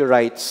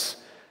meteorites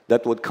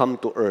that would come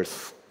to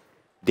Earth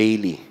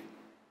daily.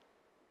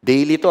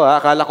 Daily to, ha?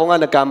 Akala ko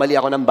nga nagkamali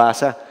ako ng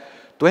basa.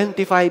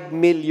 25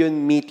 million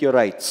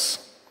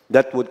meteorites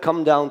that would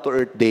come down to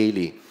Earth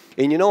daily.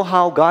 And you know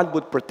how God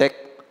would protect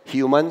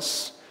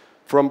humans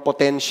from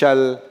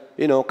potential,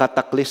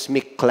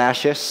 cataclysmic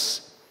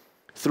clashes?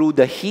 Through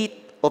the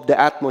heat of the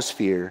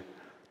atmosphere,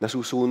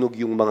 nasusunog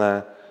yung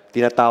mga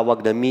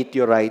tinatawag na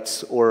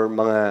meteorites or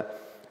mga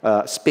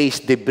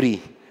space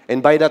debris.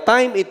 And by the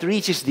time it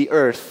reaches the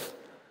Earth,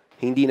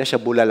 hindi na siya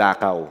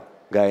bulalakaw,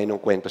 gaya ng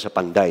kwento sa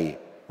Panday.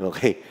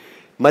 Okay?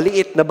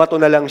 Maliit na bato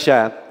na lang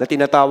siya na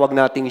tinatawag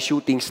nating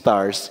shooting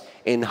stars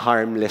and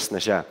harmless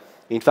na siya.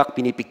 In fact,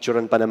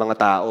 pinipicturean pa ng mga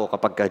tao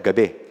kapag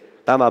gabi.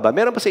 Tama ba?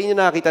 Meron pa sa inyo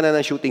nakakita na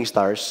ng shooting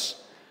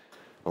stars?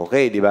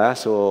 Okay, di ba?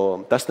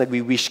 So, tas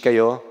nagwi-wish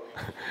kayo.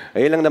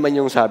 Ayun lang naman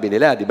yung sabi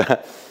nila, di ba?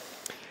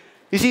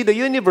 You see, the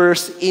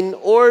universe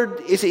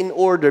is in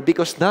order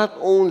because not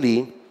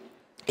only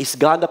is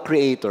God the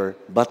creator,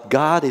 but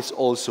God is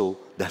also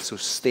the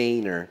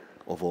sustainer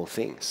of all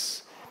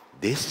things.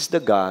 This is the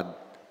God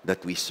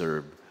that we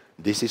serve.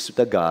 This is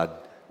the God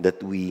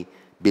that we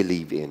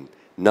believe in.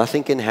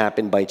 Nothing can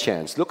happen by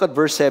chance. Look at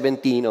verse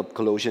 17 of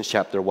Colossians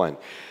chapter 1.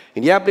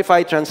 In the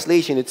Amplified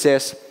Translation, it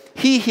says,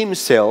 He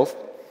Himself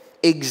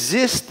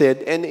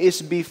existed and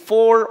is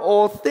before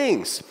all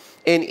things,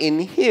 and in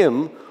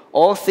Him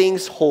all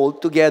things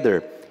hold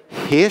together.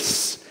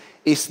 His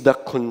is the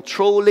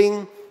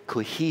controlling,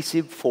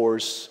 cohesive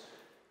force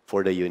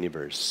for the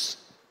universe.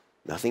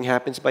 Nothing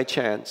happens by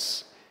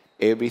chance.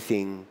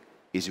 Everything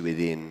is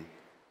within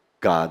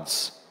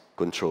God's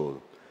control.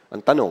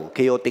 Ang tanong,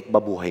 chaotic ba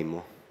buhay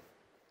mo?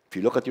 If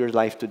you look at your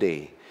life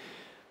today,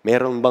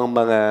 meron bang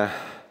mga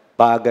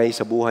bagay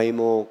sa buhay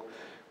mo,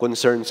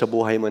 concern sa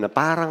buhay mo na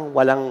parang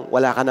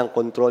wala ka ng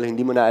control,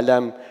 hindi mo na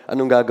alam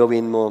anong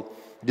gagawin mo?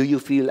 Do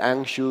you feel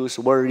anxious,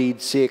 worried,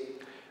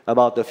 sick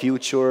about the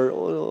future?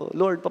 Oh,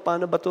 Lord,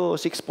 paano ba to?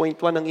 6.1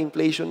 ang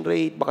inflation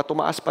rate, baka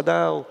tumaas pa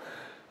daw.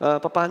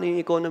 Paano yung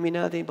economy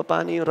natin?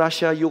 Paano yung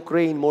Russia,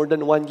 Ukraine? More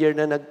than 1 year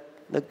na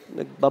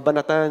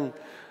nagbabanatan.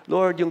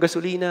 Lord, yung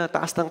gasolina,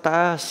 taas ng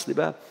taas, di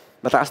ba?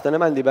 Mataas na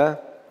naman, di ba?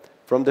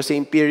 From the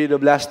same period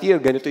of last year,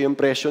 ganito yung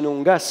presyo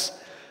ng gas.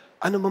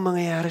 Ano ba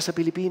mangyayari sa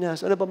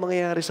Pilipinas? Ano ba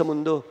mangyayari sa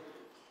mundo?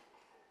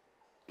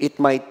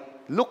 It might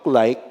look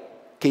like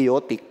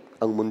chaotic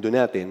ang mundo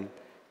natin,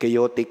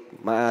 chaotic,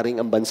 maaring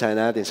ang bansa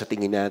natin sa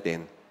tingin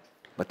natin.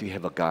 But we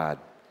have a God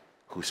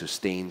who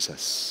sustains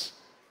us,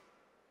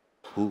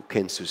 who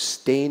can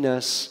sustain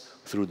us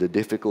through the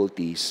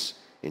difficulties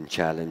and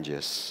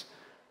challenges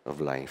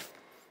of life.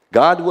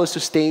 God will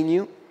sustain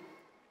you,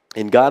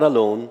 and God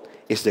alone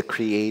is the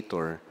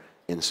creator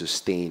and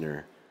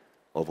sustainer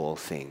of all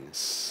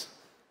things.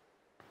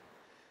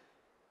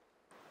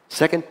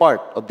 Second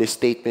part of this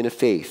statement of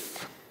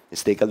faith.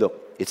 Let's take a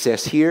look. It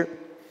says here,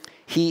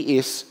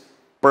 He is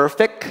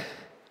perfect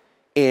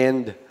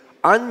and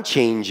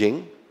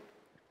unchanging,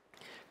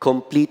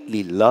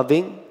 completely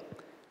loving,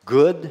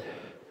 good,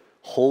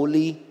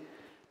 holy,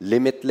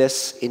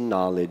 limitless in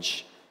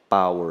knowledge,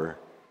 power,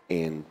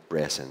 and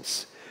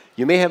presence.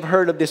 You may have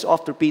heard of this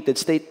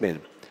oft-repeated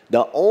statement.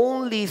 The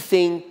only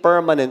thing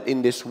permanent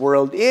in this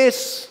world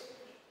is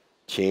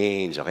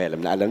change. Okay,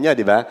 alam niya,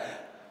 di ba?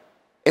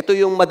 Ito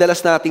yung madalas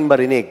nating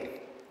marinig.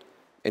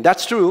 And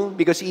that's true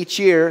because each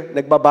year,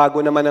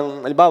 nagbabago naman ang,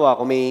 halimbawa,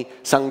 kung may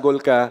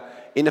sanggol ka,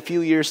 in a few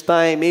years'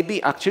 time,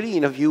 maybe actually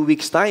in a few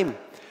weeks' time,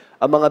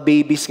 ang mga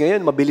babies ngayon,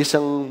 mabilis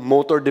ang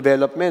motor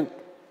development.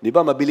 Di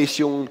ba? Mabilis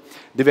yung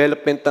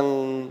development ng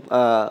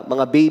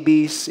mga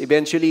babies.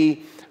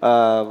 Eventually,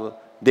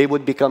 they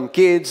would become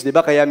kids. Di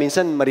ba? Kaya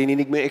minsan,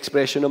 marininig mo yung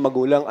expression ng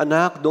magulang,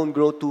 anak, don't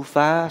grow too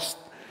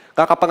fast.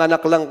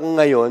 Kakapanganak lang kung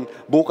ngayon,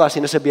 bukas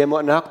sinasabihan mo,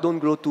 anak, don't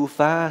grow too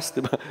fast.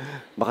 Di ba?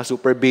 Baka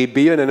super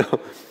baby yun, ano?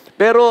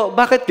 Pero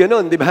bakit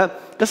ganun, di ba?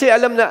 Kasi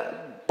alam na,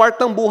 part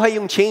ng buhay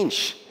yung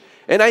change.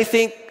 And I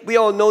think we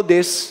all know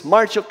this,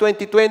 March of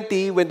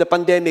 2020, when the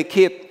pandemic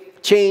hit,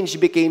 change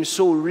became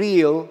so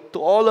real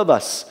to all of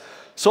us.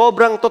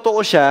 Sobrang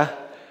totoo siya.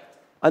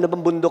 Ano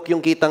bang bundok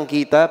yung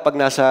kitang-kita pag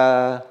nasa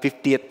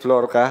 50th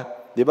floor ka?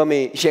 Di ba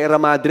may Sierra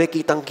Madre,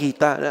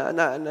 kitang-kita.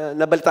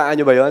 Nabalitaan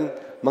nyo ba yon?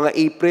 Mga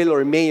April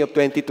or May of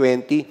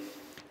 2020.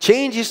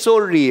 Change is so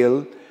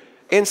real,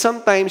 and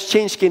sometimes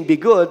change can be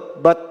good,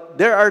 but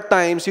there are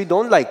times we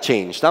don't like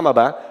change. Tama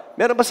ba?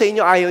 Meron ba sa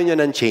inyo ayaw nyo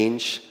ng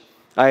change?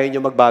 Ayaw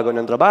nyo magbago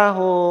ng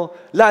trabaho?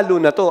 Lalo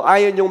na to,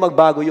 ayaw nyo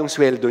magbago yung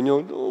sweldo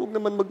nyo.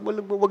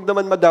 Huwag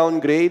naman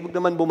ma-downgrade, huwag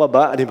naman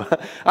bumaba. Di ba?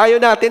 Ayaw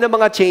natin ng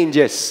mga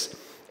changes.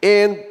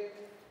 And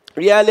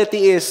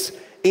reality is,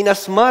 in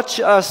as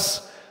much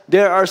as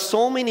there are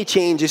so many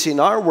changes in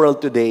our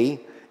world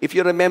today, if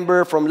you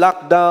remember from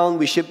lockdown,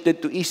 we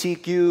shifted to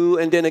ECQ,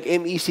 and then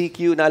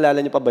nag-MECQ, naalala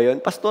niyo pa ba yun?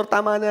 Pastor,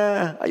 tama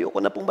na. Ayoko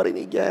na pong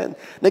marinig yan.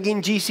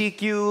 Naging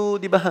GCQ,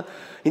 di ba?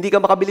 Hindi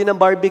ka makabili ng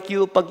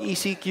barbecue pag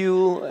ECQ.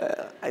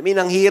 I mean,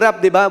 ang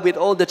hirap, di ba? With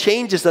all the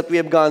changes that we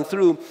have gone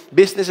through.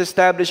 Business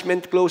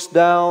establishment closed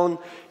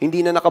down,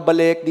 hindi na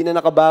nakabalik, hindi na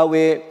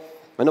nakabawi.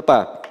 Ano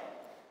pa?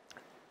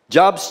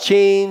 Jobs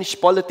change,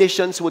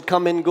 politicians would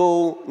come and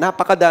go.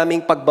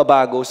 Napakadaming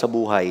pagbabago sa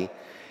buhay.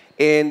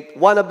 And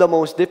one of the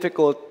most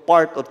difficult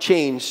part of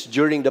change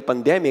during the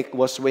pandemic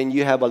was when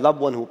you have a loved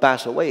one who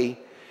passed away,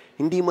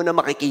 hindi mo na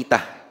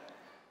makikita.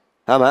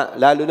 Tama?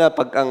 Lalo na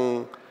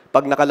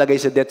pag nakalagay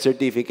sa death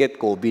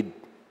certificate, COVID.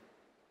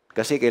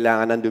 Kasi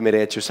kailangan nang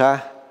dumiretso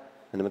sa,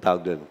 ano man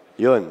tawag doon?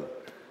 Yun.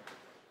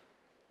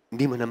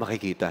 Hindi mo na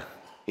makikita.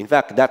 In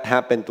fact, that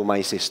happened to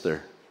my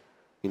sister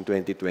in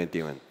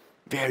 2021.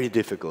 Very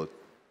difficult.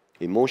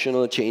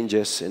 Emotional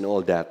changes and all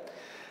that.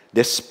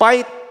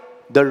 Despite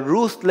the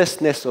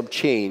ruthlessness of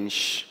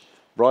change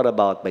brought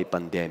about by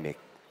pandemic,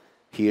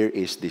 here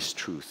is this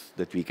truth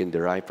that we can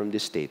derive from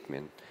this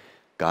statement.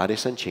 God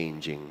is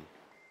unchanging,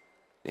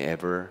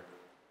 ever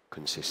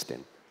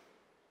consistent.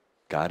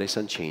 God is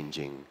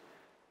unchanging,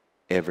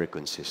 ever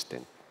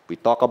consistent. We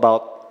talk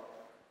about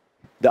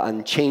the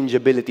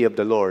unchangeability of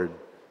the Lord.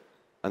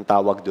 Ang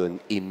tawag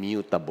doon,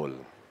 immutable.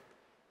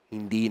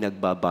 Hindi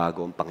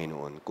nagbabago ang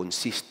Panginoon.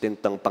 Consistent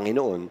ang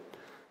Panginoon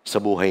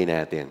sa buhay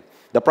natin.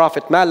 The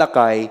prophet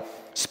Malachi,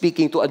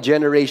 speaking to a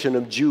generation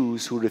of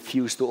Jews who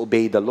refused to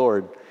obey the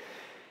Lord,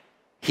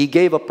 he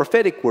gave a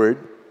prophetic word,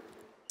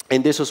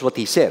 and this was what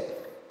he said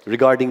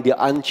regarding the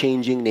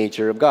unchanging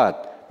nature of God.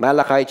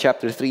 Malachi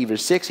chapter 3,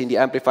 verse 6 in the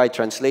Amplified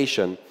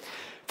Translation,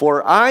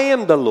 "For I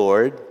am the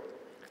Lord,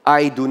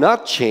 I do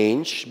not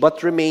change,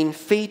 but remain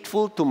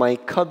faithful to my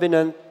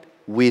covenant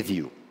with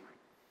you.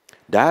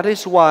 That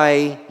is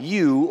why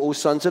you, O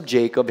sons of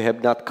Jacob,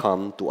 have not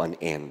come to an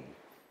end."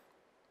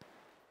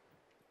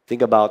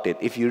 Think about it.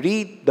 If you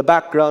read the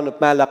background of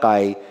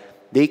Malachi,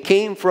 they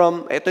came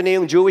from, eto na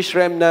yung Jewish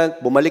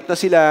remnant, bumalik na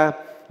sila,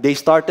 they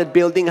started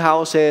building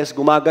houses,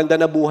 gumaganda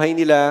na buhay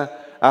nila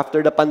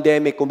after the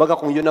pandemic. Kumbaga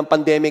kung yun ang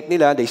pandemic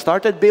nila, they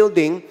started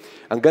building,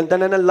 ang ganda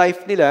na ng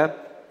life nila,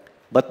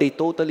 but they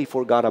totally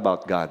forgot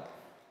about God.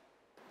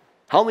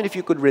 How many of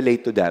you could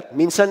relate to that?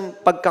 Minsan,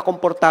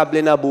 pagkakomportable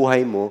na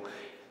buhay mo,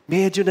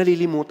 medyo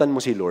nalilimutan mo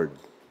si Lord.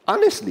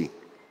 Honestly.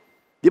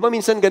 Di ba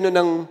minsan ganun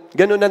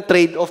ang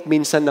trade-off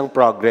minsan ng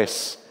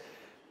progress?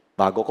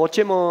 Bago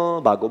kotse mo,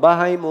 bago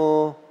bahay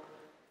mo,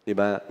 di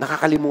ba?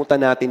 Nakakalimutan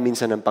natin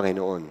minsan ng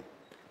Panginoon.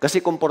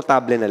 Kasi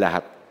komportable na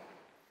lahat.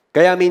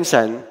 Kaya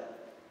minsan,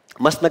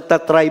 mas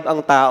nagtatribe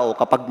ang tao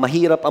kapag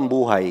mahirap ang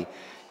buhay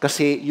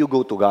kasi you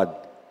go to God.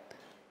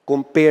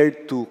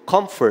 Compared to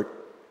comfort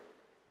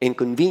and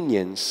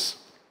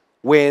convenience,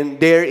 when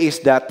there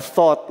is that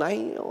thought na,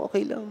 ay,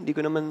 okay lang, hindi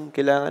ko naman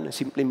kailangan,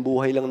 simpleng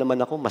buhay lang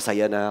naman ako,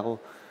 masaya na ako.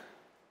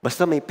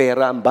 Basta may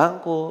pera ang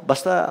bangko,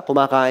 basta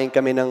kumakain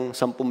kami ng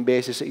 10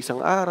 beses sa isang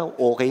araw,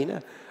 okay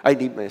na. Ay,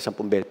 di, 10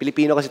 beses.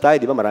 Pilipino kasi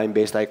tayo, di ba? Maraming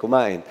beses tayo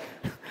kumain.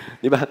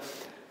 Di ba?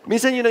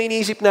 Minsan yun ang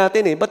iniisip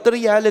natin eh. But the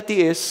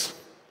reality is,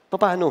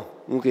 paano?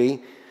 Okay?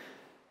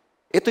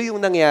 Ito yung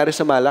nangyari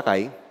sa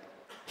Malakay.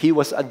 He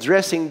was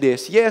addressing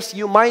this. Yes,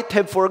 you might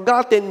have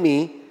forgotten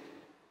me.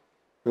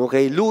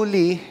 Okay,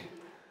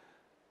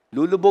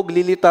 lulubog,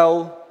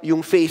 lilitaw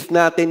yung faith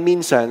natin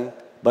minsan.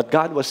 But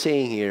God was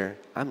saying here,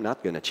 I'm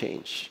not gonna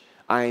change.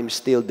 I'm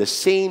still the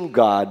same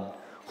God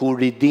who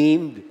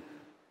redeemed,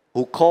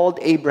 who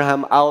called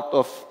Abraham out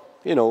of,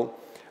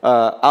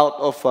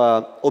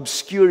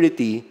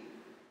 obscurity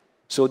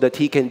so that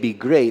he can be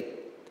great.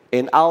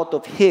 And out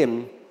of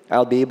him,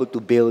 I'll be able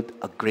to build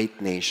a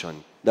great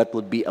nation that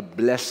would be a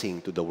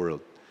blessing to the world.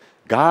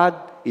 God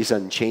is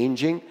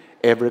unchanging,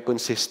 ever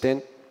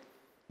consistent,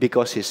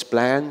 because His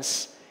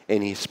plans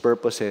and His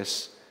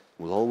purposes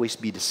will always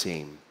be the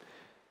same.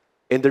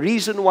 And the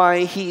reason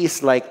why He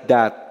is like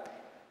that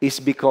is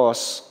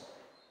because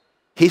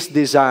His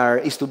desire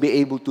is to be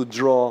able to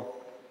draw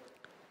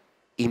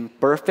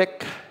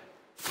imperfect,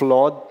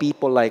 flawed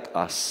people like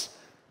us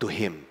to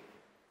Him.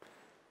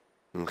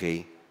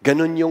 Okay?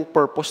 Ganun yung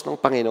purpose ng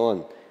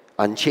Panginoon.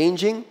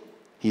 Unchanging,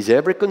 He's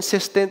ever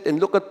consistent. And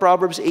look at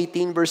Proverbs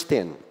 18 verse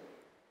 10.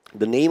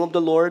 The name of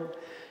the Lord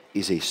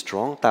is a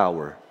strong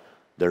tower.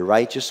 The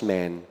righteous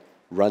man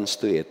runs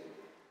to it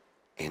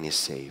and is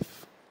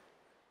safe.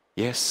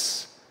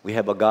 Yes, we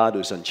have a God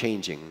who's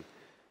unchanging,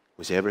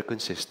 who's ever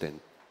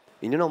consistent.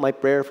 And my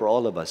prayer for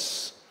all of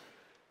us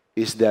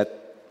is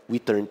that we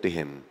turn to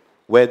Him.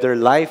 Whether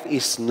life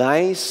is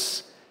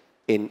nice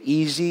and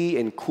easy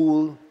and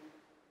cool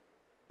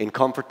and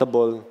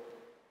comfortable,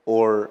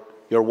 or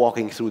you're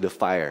walking through the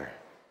fire,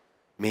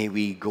 may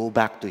we go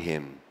back to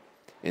Him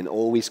and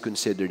always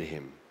consider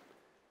Him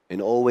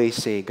and always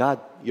say, God,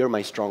 you're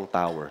my strong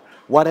tower.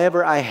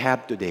 Whatever I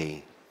have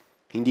today,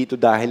 hindi to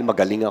dahil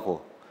magaling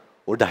ako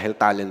or dahil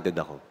talented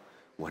ako.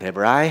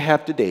 Whatever I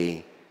have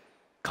today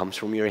comes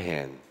from your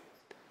hand,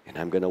 and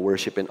I'm going to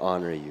worship and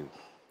honor you.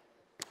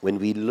 When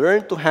we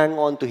learn to hang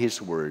on to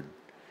His word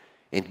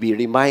and be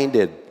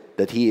reminded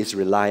that He is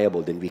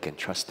reliable, then we can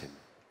trust Him.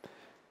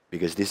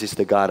 Because this is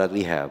the God that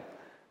we have.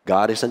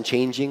 God is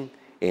unchanging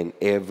and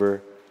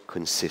ever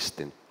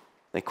consistent.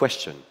 My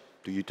question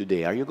to you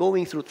today, are you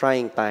going through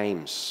trying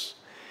times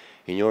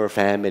in your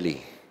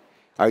family?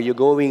 Are you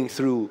going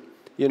through,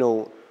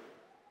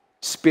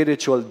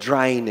 spiritual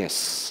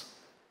dryness,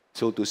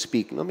 so to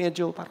speak? No,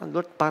 medyo parang,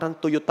 Lord, parang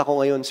tuyot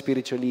ako ngayon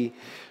spiritually.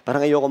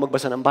 Parang ayoko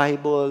magbasa ng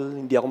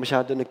Bible, hindi ako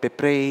masyado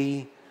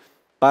nagpe-pray.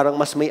 Parang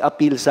mas may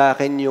appeal sa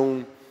akin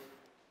yung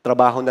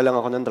trabaho na lang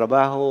ako ng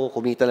trabaho,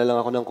 kumita na lang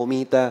ako ng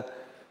kumita.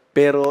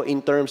 Pero in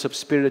terms of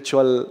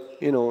spiritual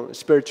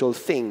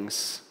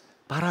things,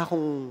 para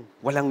akong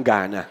walang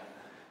gana.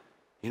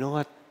 You know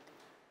what?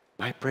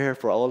 My prayer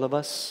for all of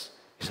us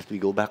is that we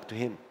go back to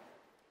Him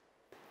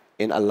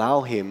and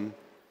allow Him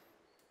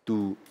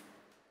to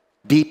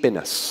deepen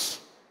us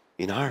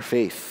in our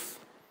faith,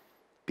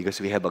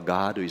 because we have a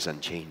God who is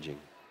unchanging,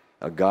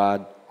 a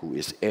God who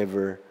is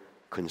ever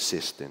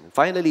consistent.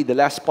 Finally, the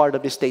last part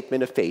of this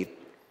statement of faith,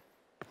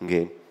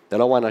 okay,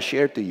 that I want to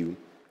share to you.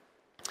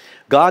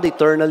 God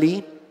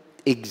eternally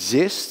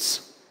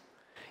exists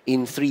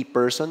in 3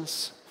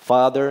 persons,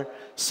 Father,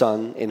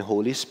 Son, and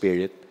Holy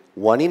Spirit,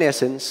 one in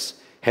essence,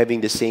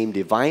 having the same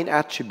divine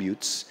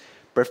attributes,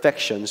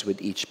 perfections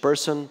with each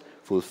person,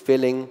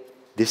 fulfilling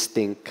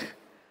distinct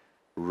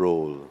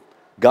role.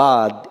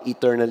 God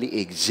eternally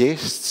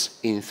exists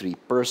in three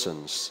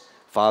persons,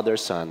 Father,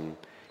 Son,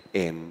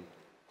 and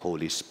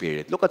Holy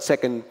Spirit. Look at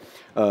 2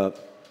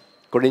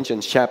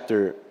 Corinthians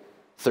chapter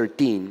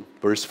 13,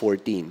 verse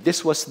 14.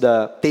 This was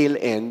the tail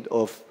end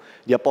of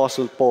the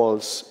Apostle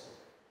Paul's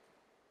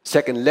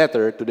second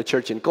letter to the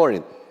church in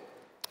Corinth.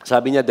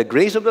 Sabi niya, the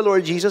grace of the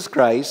Lord Jesus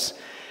Christ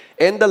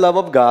and the love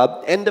of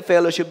God and the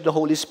fellowship of the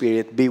Holy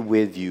Spirit be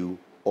with you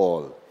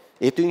all.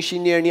 Ito yung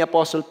shinare ni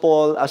Apostle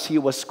Paul as he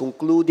was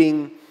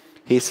concluding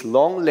his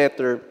long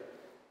letter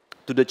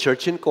to the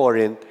church in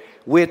Corinth,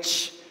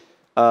 which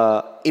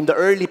in the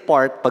early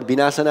part, pag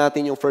binasa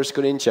natin yung 1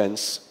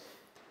 Corinthians,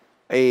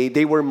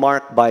 they were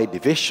marked by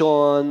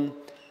division.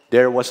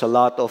 There was a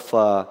lot of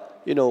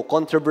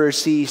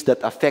controversies that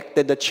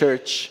affected the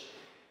church.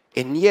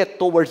 And yet,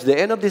 towards the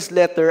end of this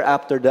letter,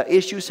 after the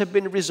issues have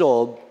been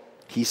resolved,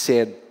 he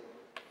said,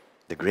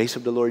 the grace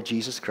of the Lord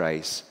Jesus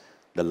Christ,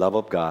 the love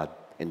of God,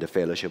 and the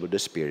fellowship of the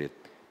Spirit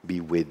be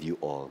with you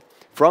all.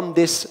 From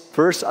this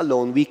verse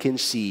alone, we can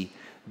see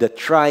the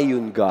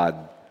triune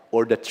God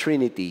or the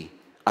Trinity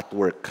at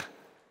work.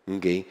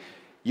 Okay?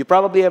 You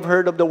probably have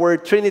heard of the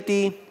word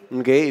Trinity.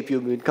 Okay? If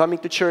you've been coming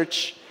to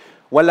church,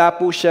 wala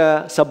po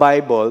siya sa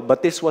Bible,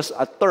 but this was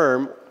a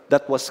term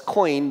that was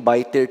coined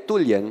by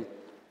Tertullian,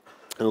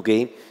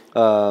 okay,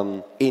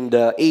 in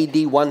the AD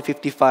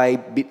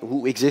 155,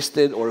 who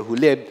existed or who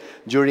lived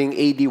during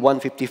AD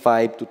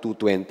 155 to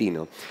 220.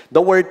 No?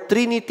 The word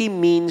Trinity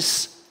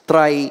means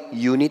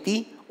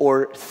triunity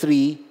or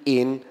three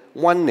in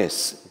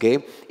oneness.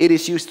 Okay? It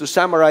is used to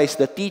summarize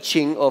the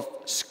teaching of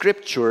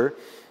Scripture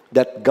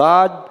that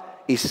God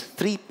is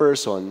three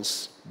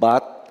persons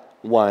but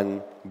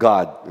one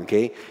God.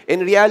 Okay?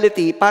 In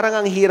reality, parang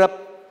ang hirap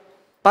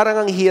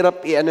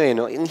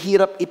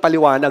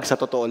ipaliwanag sa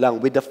totoo lang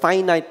with the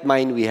finite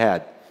mind we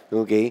had.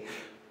 Okay?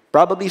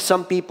 Probably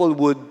some people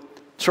would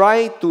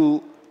try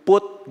to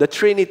put the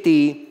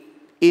Trinity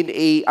in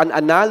an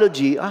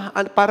analogy,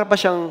 para ba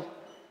siyang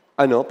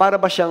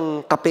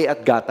kape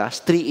at gatas,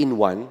 3 in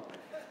 1?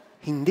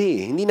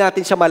 Hindi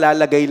natin siya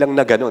malalagay lang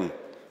na ganun.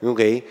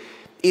 Okay?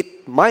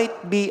 It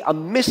might be a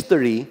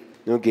mystery,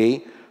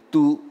 okay,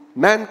 to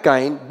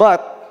mankind,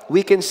 but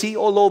we can see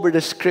all over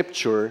the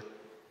Scripture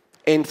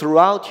and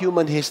throughout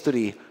human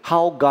history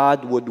how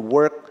God would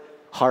work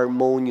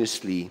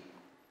harmoniously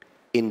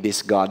in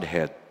this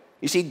Godhead.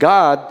 You see,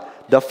 God,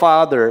 the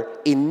Father,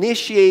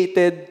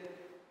 initiated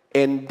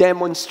and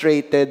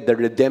demonstrated the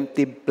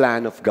redemptive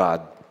plan of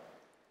God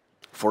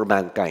for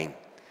mankind.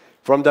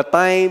 From the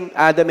time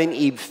Adam and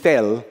Eve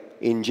fell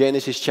in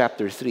Genesis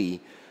chapter 3,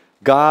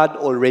 God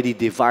already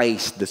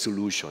devised the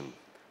solution,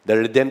 the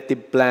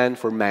redemptive plan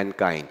for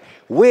mankind,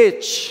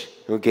 which,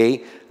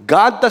 okay,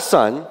 God the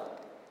Son,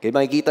 okay,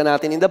 makikita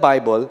natin in the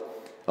Bible,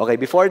 okay,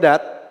 before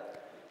that,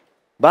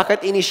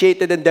 bakit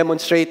initiated and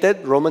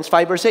demonstrated? Romans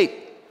 5 verse 8.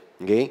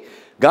 Okay?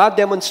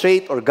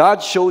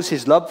 God shows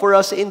His love for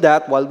us in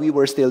that while we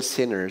were still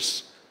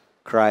sinners,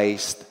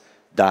 Christ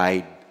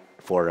died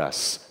for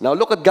us. Now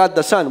look at God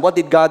the Son. What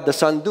did God the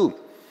Son do?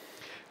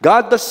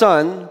 God the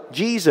Son,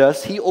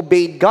 Jesus, He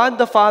obeyed God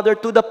the Father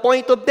to the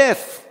point of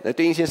death.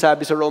 Ito yung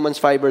sinasabi sa Romans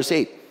 5 verse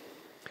 8.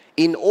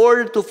 In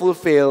order to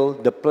fulfill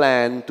the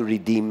plan to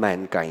redeem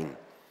mankind.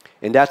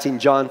 And that's in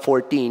John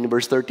 14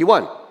 verse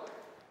 31.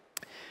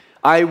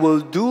 I will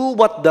do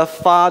what the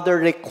Father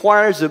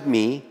requires of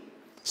me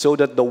so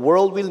that the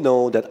world will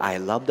know that I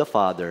love the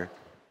Father.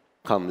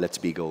 Come, let's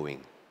be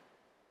going.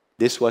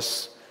 This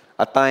was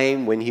a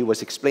time when He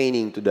was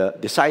explaining to the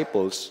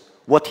disciples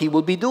what He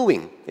will be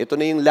doing. Ito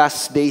na yung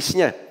last days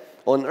niya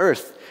on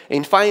earth.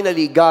 And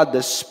finally, God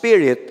the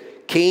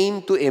Spirit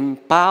came to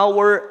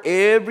empower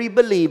every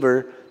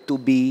believer to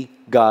be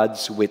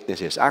God's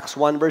witnesses. Acts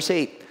 1 verse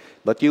 8.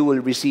 But you will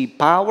receive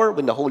power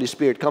when the Holy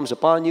Spirit comes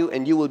upon you,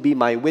 and you will be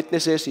my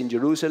witnesses in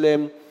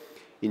Jerusalem,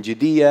 in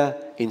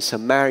Judea, in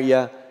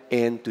Samaria,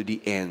 and to the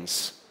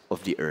ends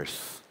of the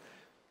earth.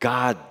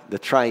 God, the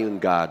triune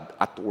God,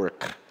 at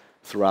work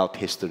throughout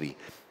history.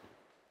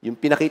 Yung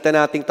pinakita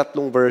nating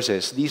tatlong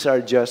verses, these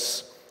are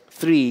just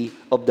 3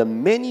 of the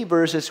many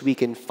verses we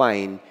can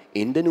find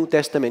in the New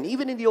Testament,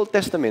 even in the Old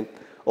Testament,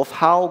 of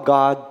how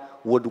God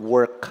would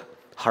work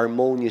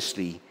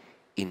harmoniously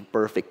in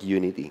perfect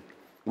unity.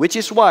 Which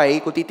is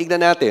why, kung titignan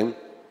natin,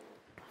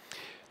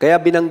 kaya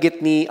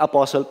binanggit ni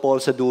Apostle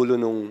Paul sa dulo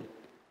nung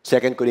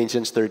 2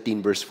 Corinthians 13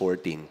 verse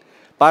 14.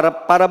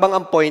 Para bang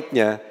ang point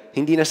niya,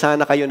 hindi na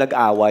sana kayo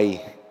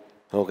nag-away.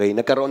 Okay?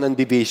 Nagkaroon ng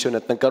division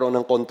at nagkaroon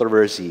ng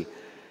controversy.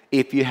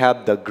 If you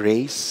have the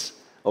grace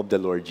of the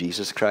Lord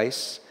Jesus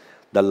Christ,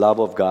 the love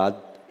of God,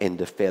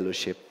 and the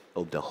fellowship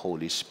of the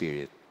Holy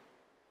Spirit.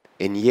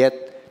 And yet,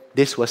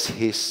 this was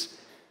His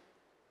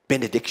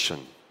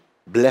benediction,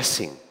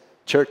 blessing.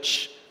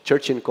 Church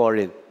in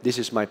Corinth, this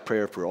is my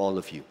prayer for all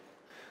of you.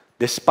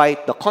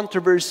 Despite the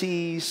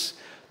controversies,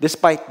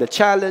 despite the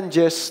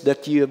challenges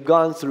that you have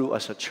gone through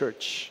as a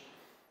church,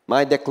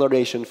 my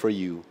declaration for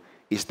you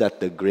is that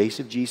the grace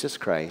of Jesus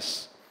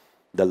Christ,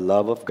 the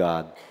love of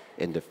God,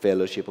 and the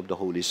fellowship of the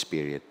Holy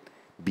Spirit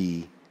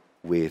be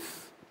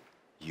with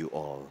you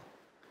all.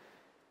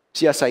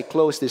 See, as I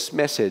close this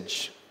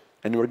message,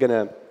 and I'm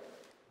gonna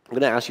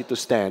ask you to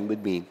stand with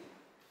me.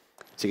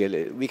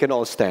 Sige, we can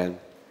all stand.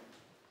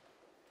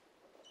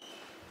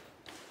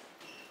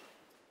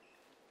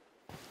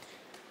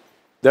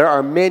 There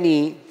are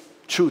many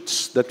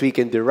truths that we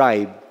can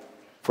derive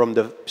from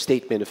the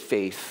statement of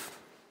faith.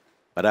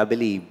 But I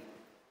believe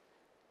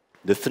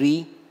the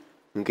three,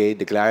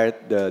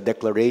 the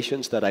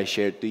declarations that I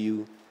shared to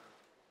you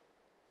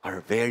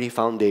are very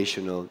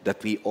foundational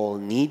that we all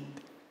need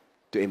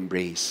to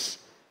embrace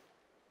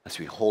as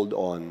we hold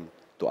on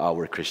to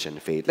our Christian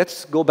faith.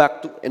 Let's go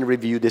back to and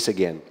review this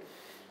again.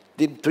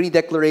 The three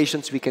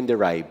declarations we can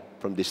derive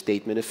from this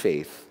statement of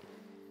faith.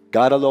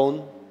 God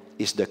alone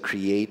is the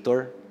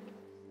creator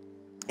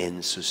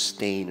and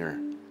sustainer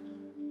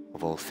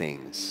of all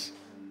things.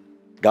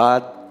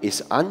 God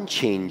is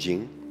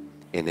unchanging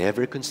and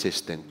ever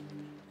consistent.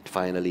 And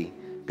finally,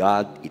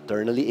 God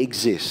eternally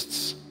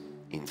exists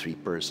in three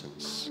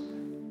persons: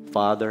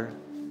 Father,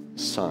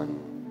 Son,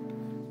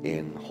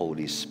 and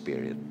Holy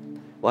Spirit.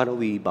 Why don't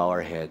we bow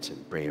our heads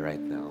and pray right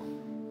now?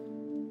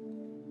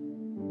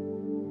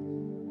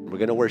 We're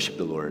going to worship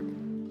the Lord.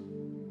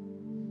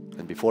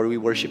 And before we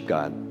worship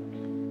God,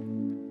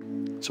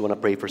 I just want to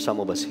pray for some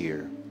of us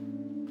here.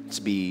 Let's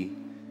be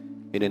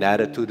in an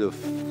attitude of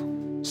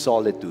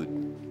solitude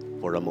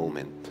for a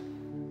moment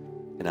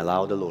and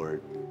allow the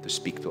Lord to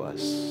speak to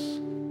us.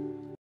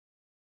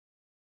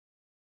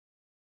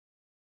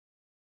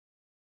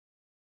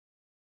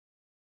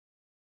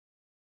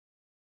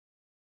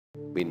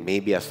 With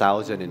maybe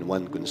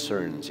 1,001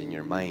 concerns in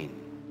your mind,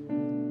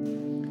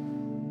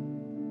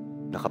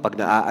 na kapag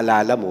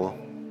naaalala mo,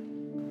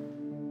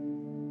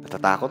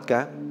 natatakot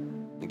ka,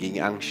 naging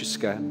anxious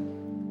ka.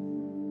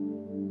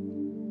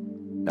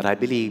 But I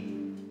believe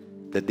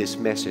that this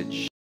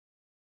message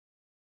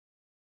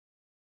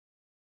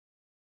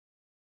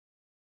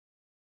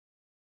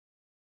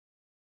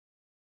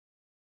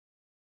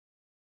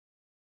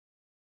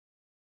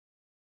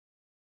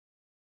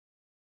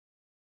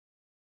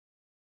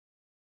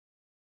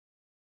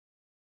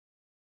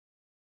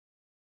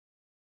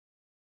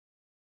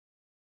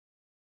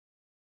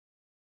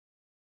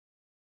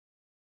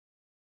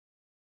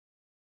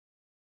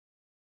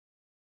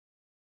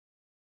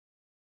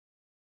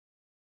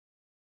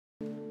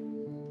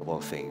of all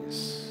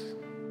things.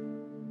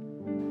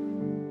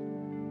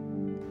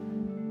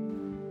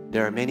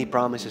 There are many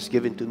promises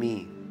given to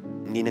me.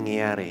 Hindi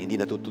nangyayari, hindi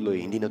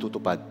natutuloy, hindi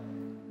natutupad.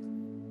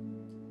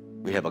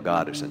 We have a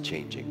God who's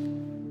unchanging.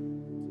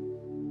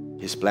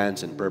 His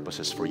plans and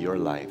purposes for your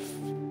life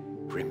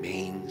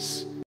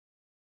remains.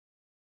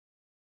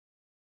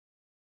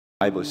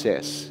 The Bible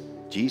says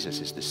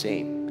Jesus is the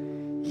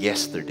same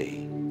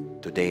yesterday,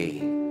 today,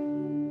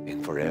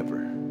 and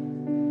forever.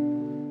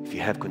 If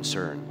you have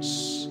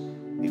concerns,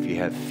 if you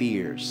have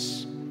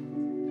fears,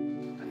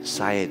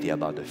 anxiety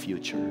about the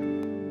future,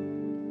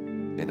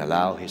 then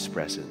allow His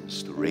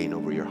presence to reign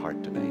over your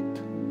heart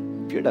tonight.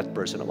 If you're that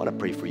person, I want to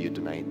pray for you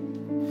tonight.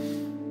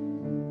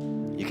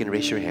 You can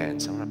raise your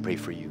hands. I want to pray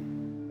for you.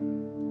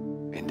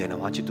 And then I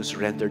want you to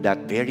surrender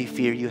that very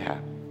fear you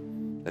have,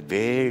 that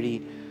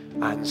very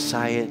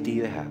anxiety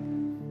you have.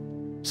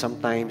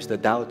 Sometimes the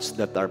doubts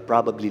that are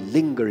probably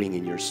lingering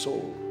in your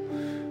soul.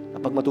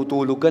 Kapag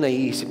matutulog ka,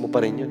 naiisip mo pa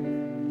rin yun.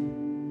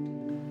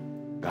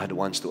 God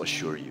wants to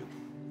assure you,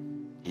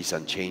 He's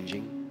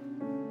unchanging,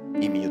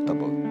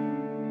 immutable,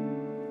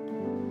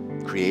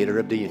 Creator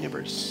of the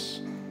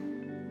universe,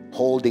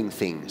 holding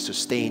things,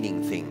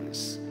 sustaining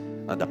things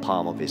on the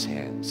palm of His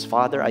hands.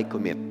 Father, I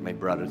commit my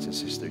brothers and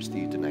sisters to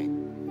you tonight.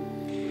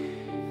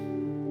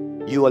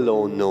 You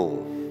alone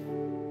know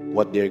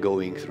what they're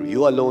going through.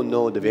 You alone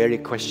know the very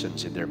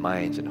questions in their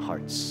minds and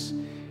hearts.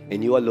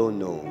 And you alone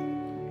know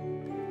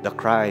the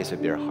cries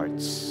of their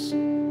hearts.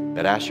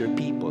 But as your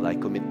people, I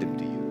commit them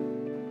to you.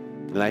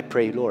 And I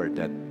pray, Lord,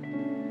 that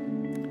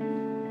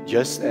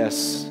just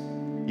as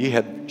you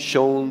have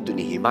shown to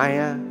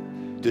Nehemiah,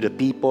 to the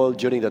people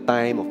during the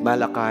time of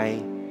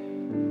Malachi,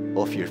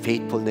 of your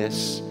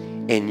faithfulness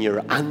and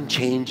your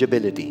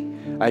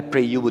unchangeability, I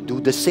pray you would do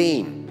the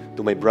same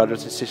to my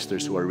brothers and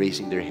sisters who are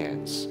raising their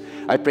hands.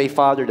 I pray,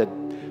 Father, that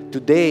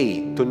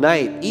today,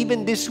 tonight,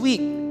 even this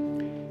week,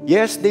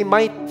 yes, they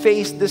might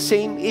face the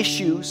same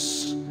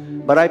issues,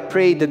 but I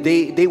pray that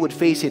they would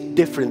face it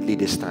differently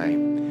this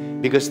time,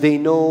 because they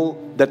know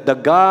that the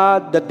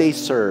God that they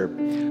serve,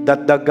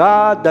 that the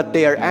God that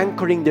they are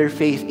anchoring their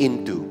faith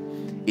into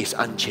is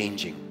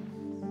unchanging,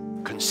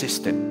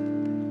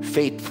 consistent,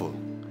 faithful.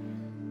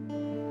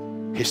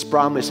 His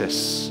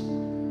promises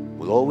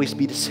will always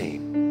be the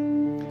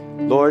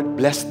same. Lord,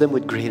 bless them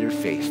with greater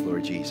faith,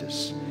 Lord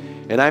Jesus.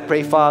 And I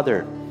pray,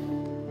 Father,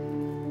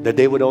 that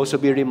they would also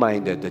be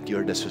reminded that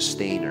you're the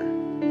sustainer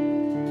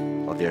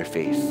of their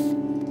faith.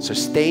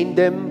 Sustain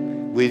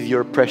them with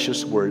your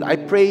precious word. I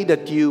pray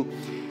that you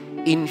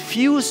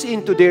infuse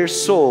into their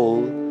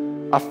soul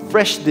a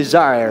fresh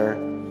desire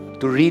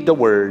to read the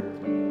word,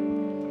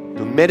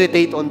 to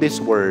meditate on this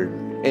word,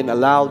 and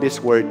allow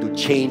this word to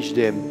change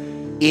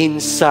them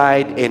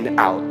inside and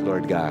out,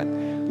 Lord God.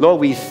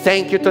 Lord, we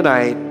thank you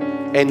tonight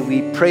and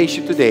we praise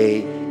you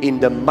today. In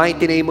the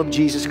mighty name of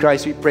Jesus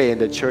Christ, we pray, and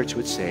the church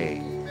would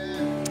say,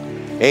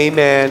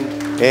 amen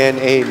and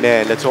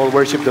amen. Let's all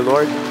worship the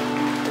Lord.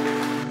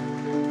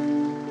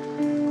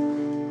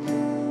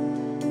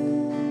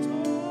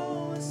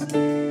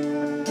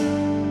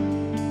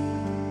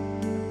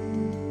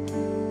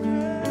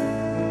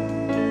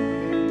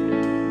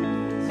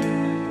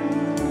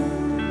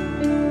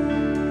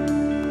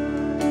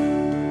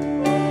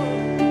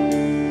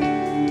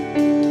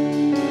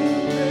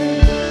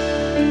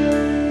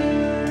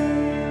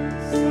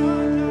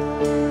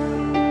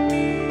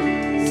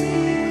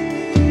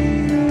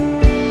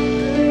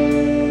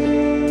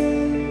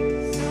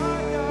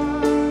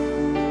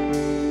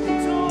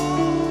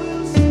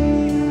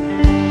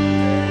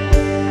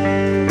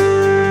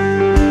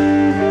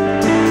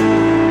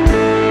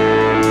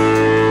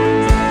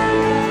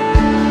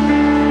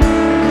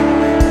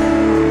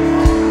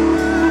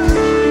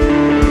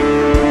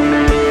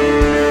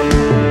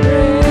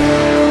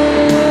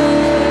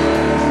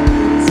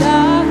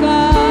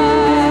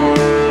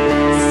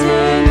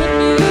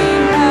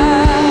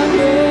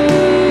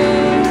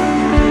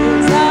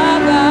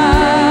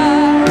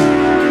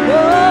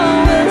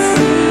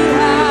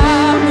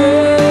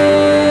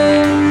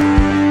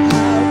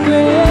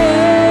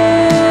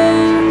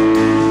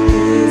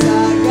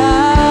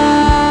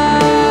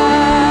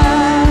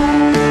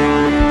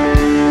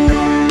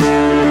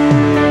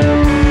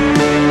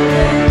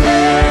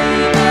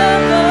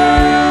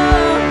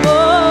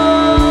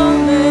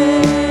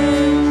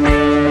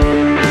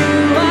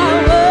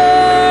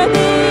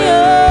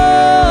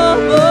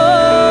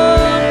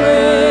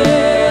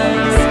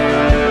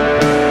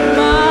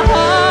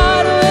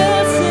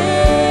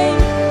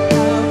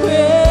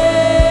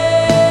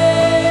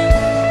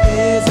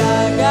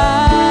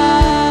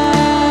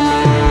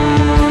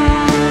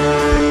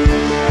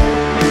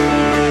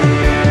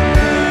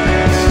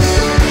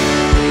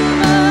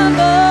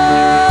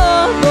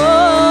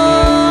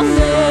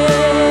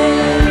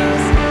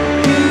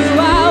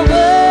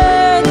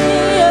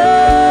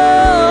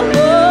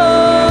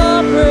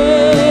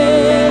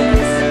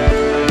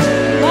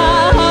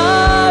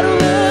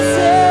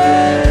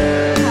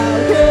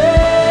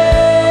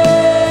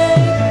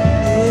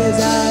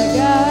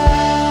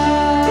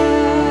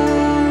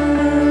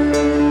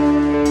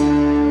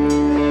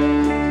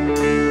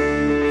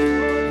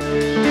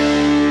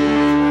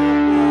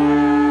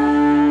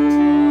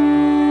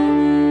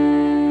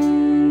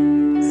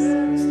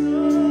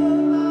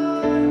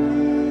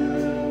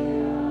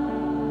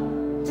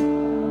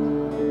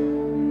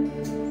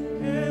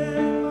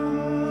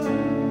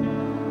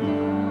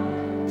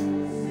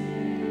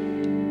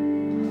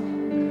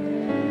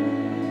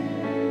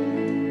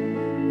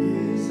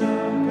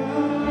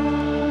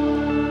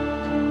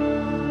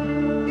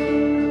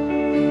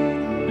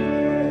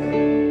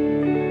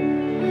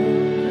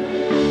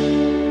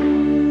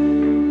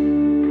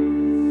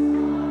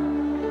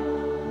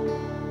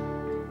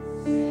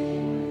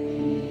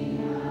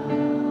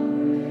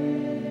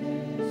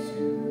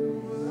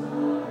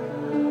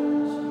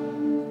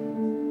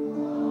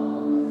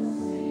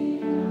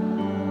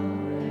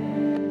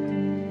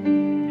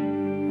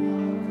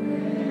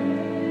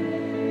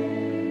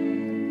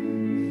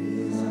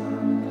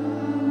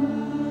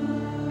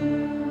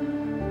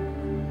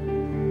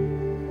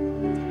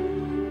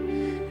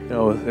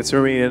 Let's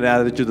remain in an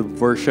attitude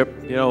of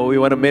worship. We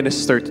want to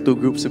minister to two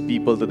groups of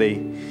people today.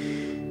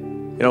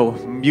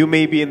 You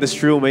may be in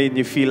this room and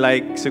you feel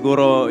like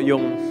siguro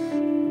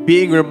yung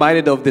being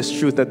reminded of this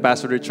truth that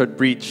Pastor Richard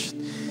preached.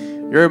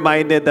 You're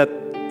reminded that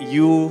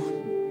you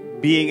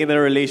being in a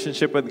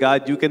relationship with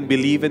God, you can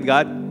believe in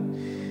God.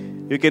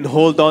 You can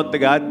hold on to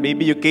God.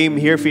 Maybe you came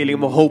here feeling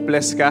mo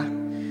hopeless ka.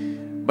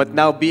 But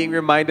now being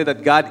reminded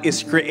that God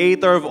is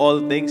creator of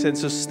all things and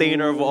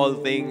sustainer of all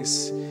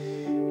things,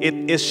 it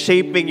is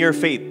shaping your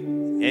faith.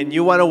 And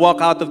you want to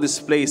walk out of this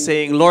place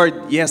saying,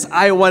 Lord, yes,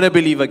 I want to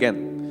believe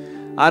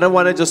again. I don't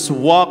want to just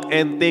walk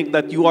and think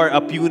that you are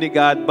a puny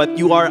God, but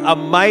you are a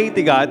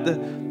mighty God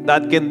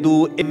that can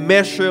do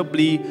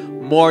immeasurably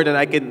more than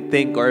I can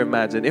think or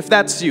imagine. If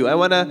that's you, I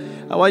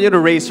want you to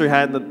raise your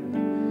hand.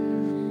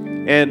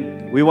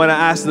 And we want to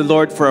ask the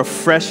Lord for a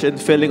fresh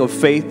infilling of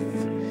faith.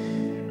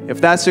 If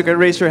that's you, can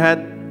raise your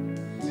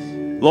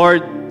hand.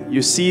 Lord,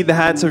 you see the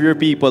hands of your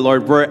people,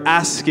 Lord. We're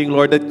asking,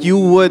 Lord, that you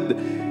would,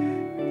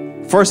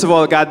 first of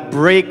all, God,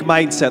 break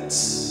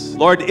mindsets.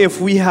 Lord,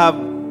 if we have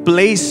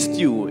placed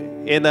you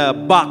in a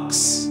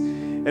box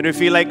and we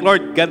feel like,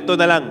 Lord, ganito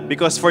na lang,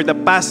 because for the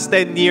past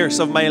 10 years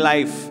of my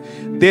life,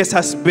 this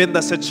has been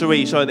the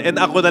situation and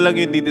ako na lang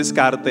yung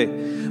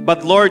didiskarte.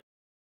 But Lord,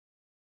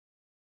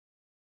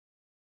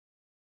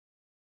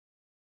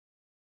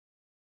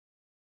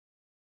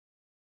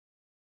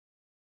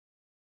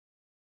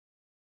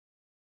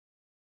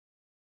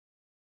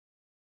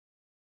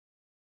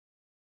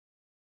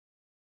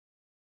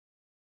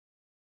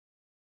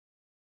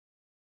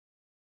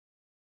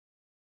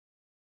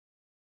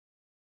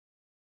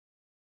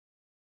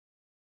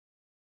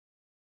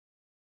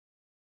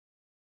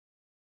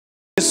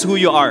 is who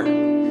you are.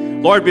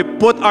 Lord, we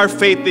put our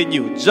faith in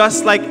you,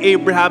 just like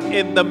Abraham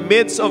in the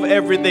midst of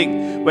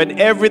everything, when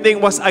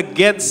everything was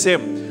against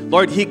him.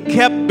 Lord, he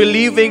kept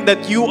believing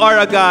that you are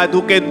a God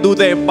who can do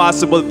the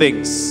impossible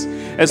things.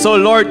 And so,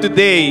 Lord,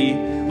 today,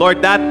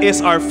 Lord, that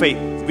is our faith.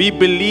 We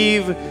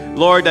believe,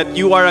 Lord, that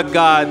you are a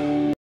God.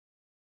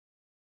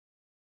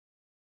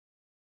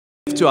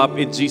 Lift you up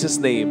in Jesus'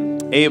 name.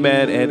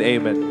 Amen and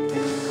amen.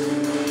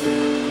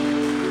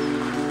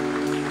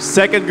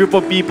 Second group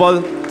of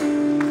people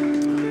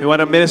we want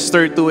to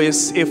minister to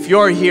is if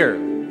you're here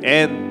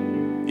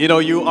and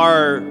you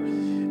are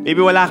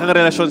maybe wala kang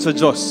relasyon sa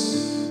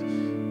Diyos,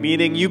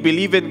 meaning you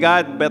believe in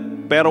God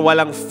pero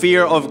walang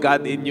fear of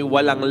God in you,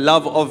 walang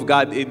love of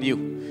God in you,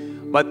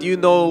 but you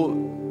know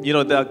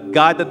the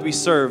God that we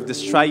serve,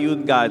 this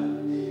triune God,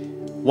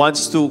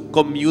 wants to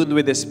commune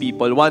with His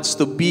people, wants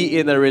to be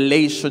in a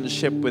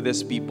relationship with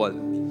His people,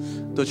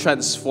 to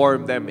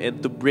transform them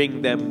and to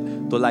bring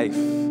them to life.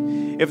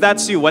 If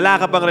that's you, wala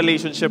ka pang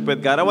relationship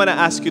with God, I want to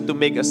ask you to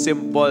make a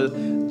simple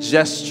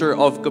gesture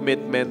of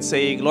commitment,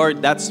 saying,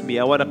 Lord, that's me.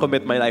 I want to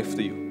commit my life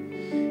to you.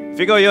 If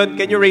you go yun,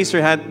 can you raise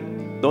your hand?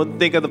 Don't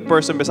think of the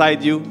person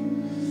beside you.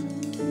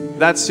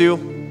 That's you.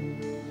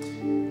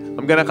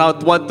 I'm gonna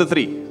count 1 to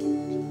 3.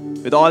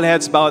 With all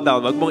heads bowed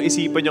down, wag mong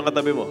isipan yung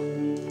katabi mo.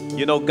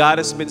 You know God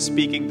has been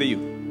speaking to you.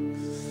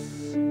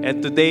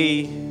 And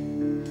today,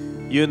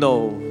 you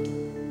know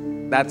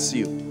that's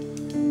you.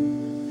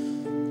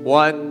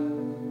 1,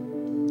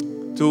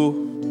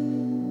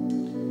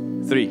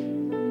 2, 3.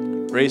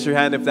 Raise your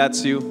hand if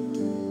that's you.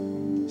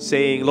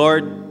 Saying,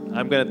 Lord,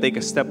 I'm going to take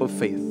a step of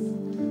faith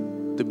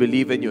to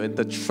believe in you and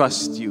to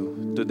trust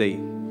you today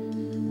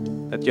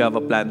that you have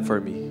a plan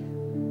for me.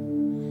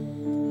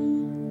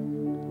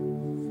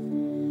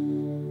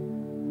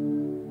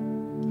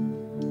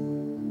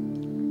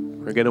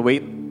 We're going to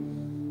wait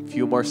a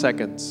few more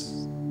seconds.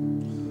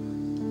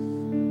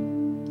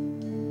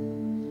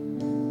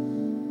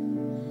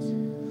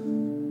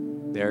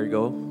 There you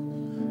go.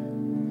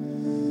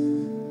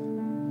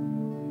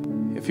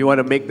 If you want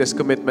to make this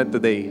commitment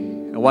today,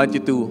 I want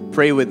you to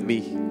pray with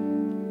me.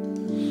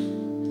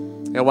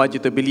 I want you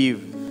to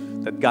believe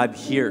that God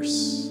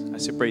hears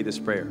as you pray this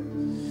prayer.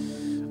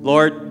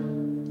 Lord,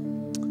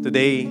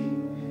 today,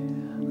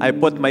 I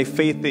put my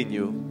faith in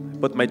you,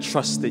 put my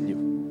trust in you.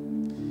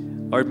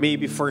 Or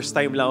maybe first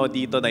time lang ako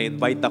dito na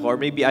invite ako, or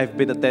maybe I've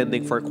been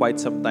attending for quite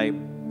some time.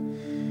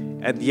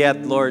 And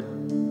yet, Lord,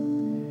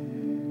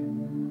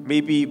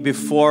 maybe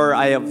before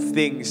I have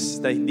things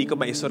na hindi ko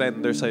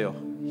ma-surrender sa'yo,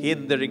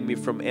 hindering me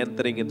from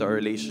entering into a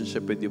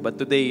relationship with you. But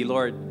today,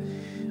 Lord,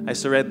 I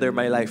surrender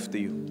my life to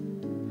you.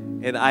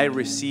 And I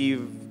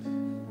receive,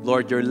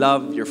 Lord, your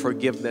love, your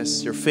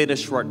forgiveness, your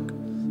finished work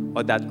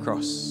on that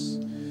cross.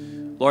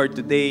 Lord,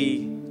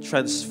 today,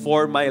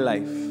 transform my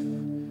life.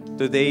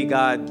 Today,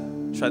 God,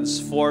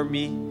 transform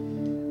me.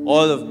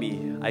 All of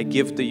me, I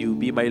give to you.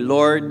 Be my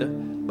Lord,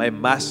 my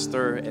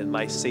Master, and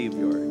my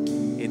Savior.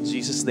 In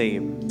Jesus'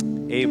 name,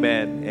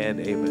 amen and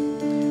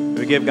amen.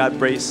 We give God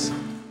praise.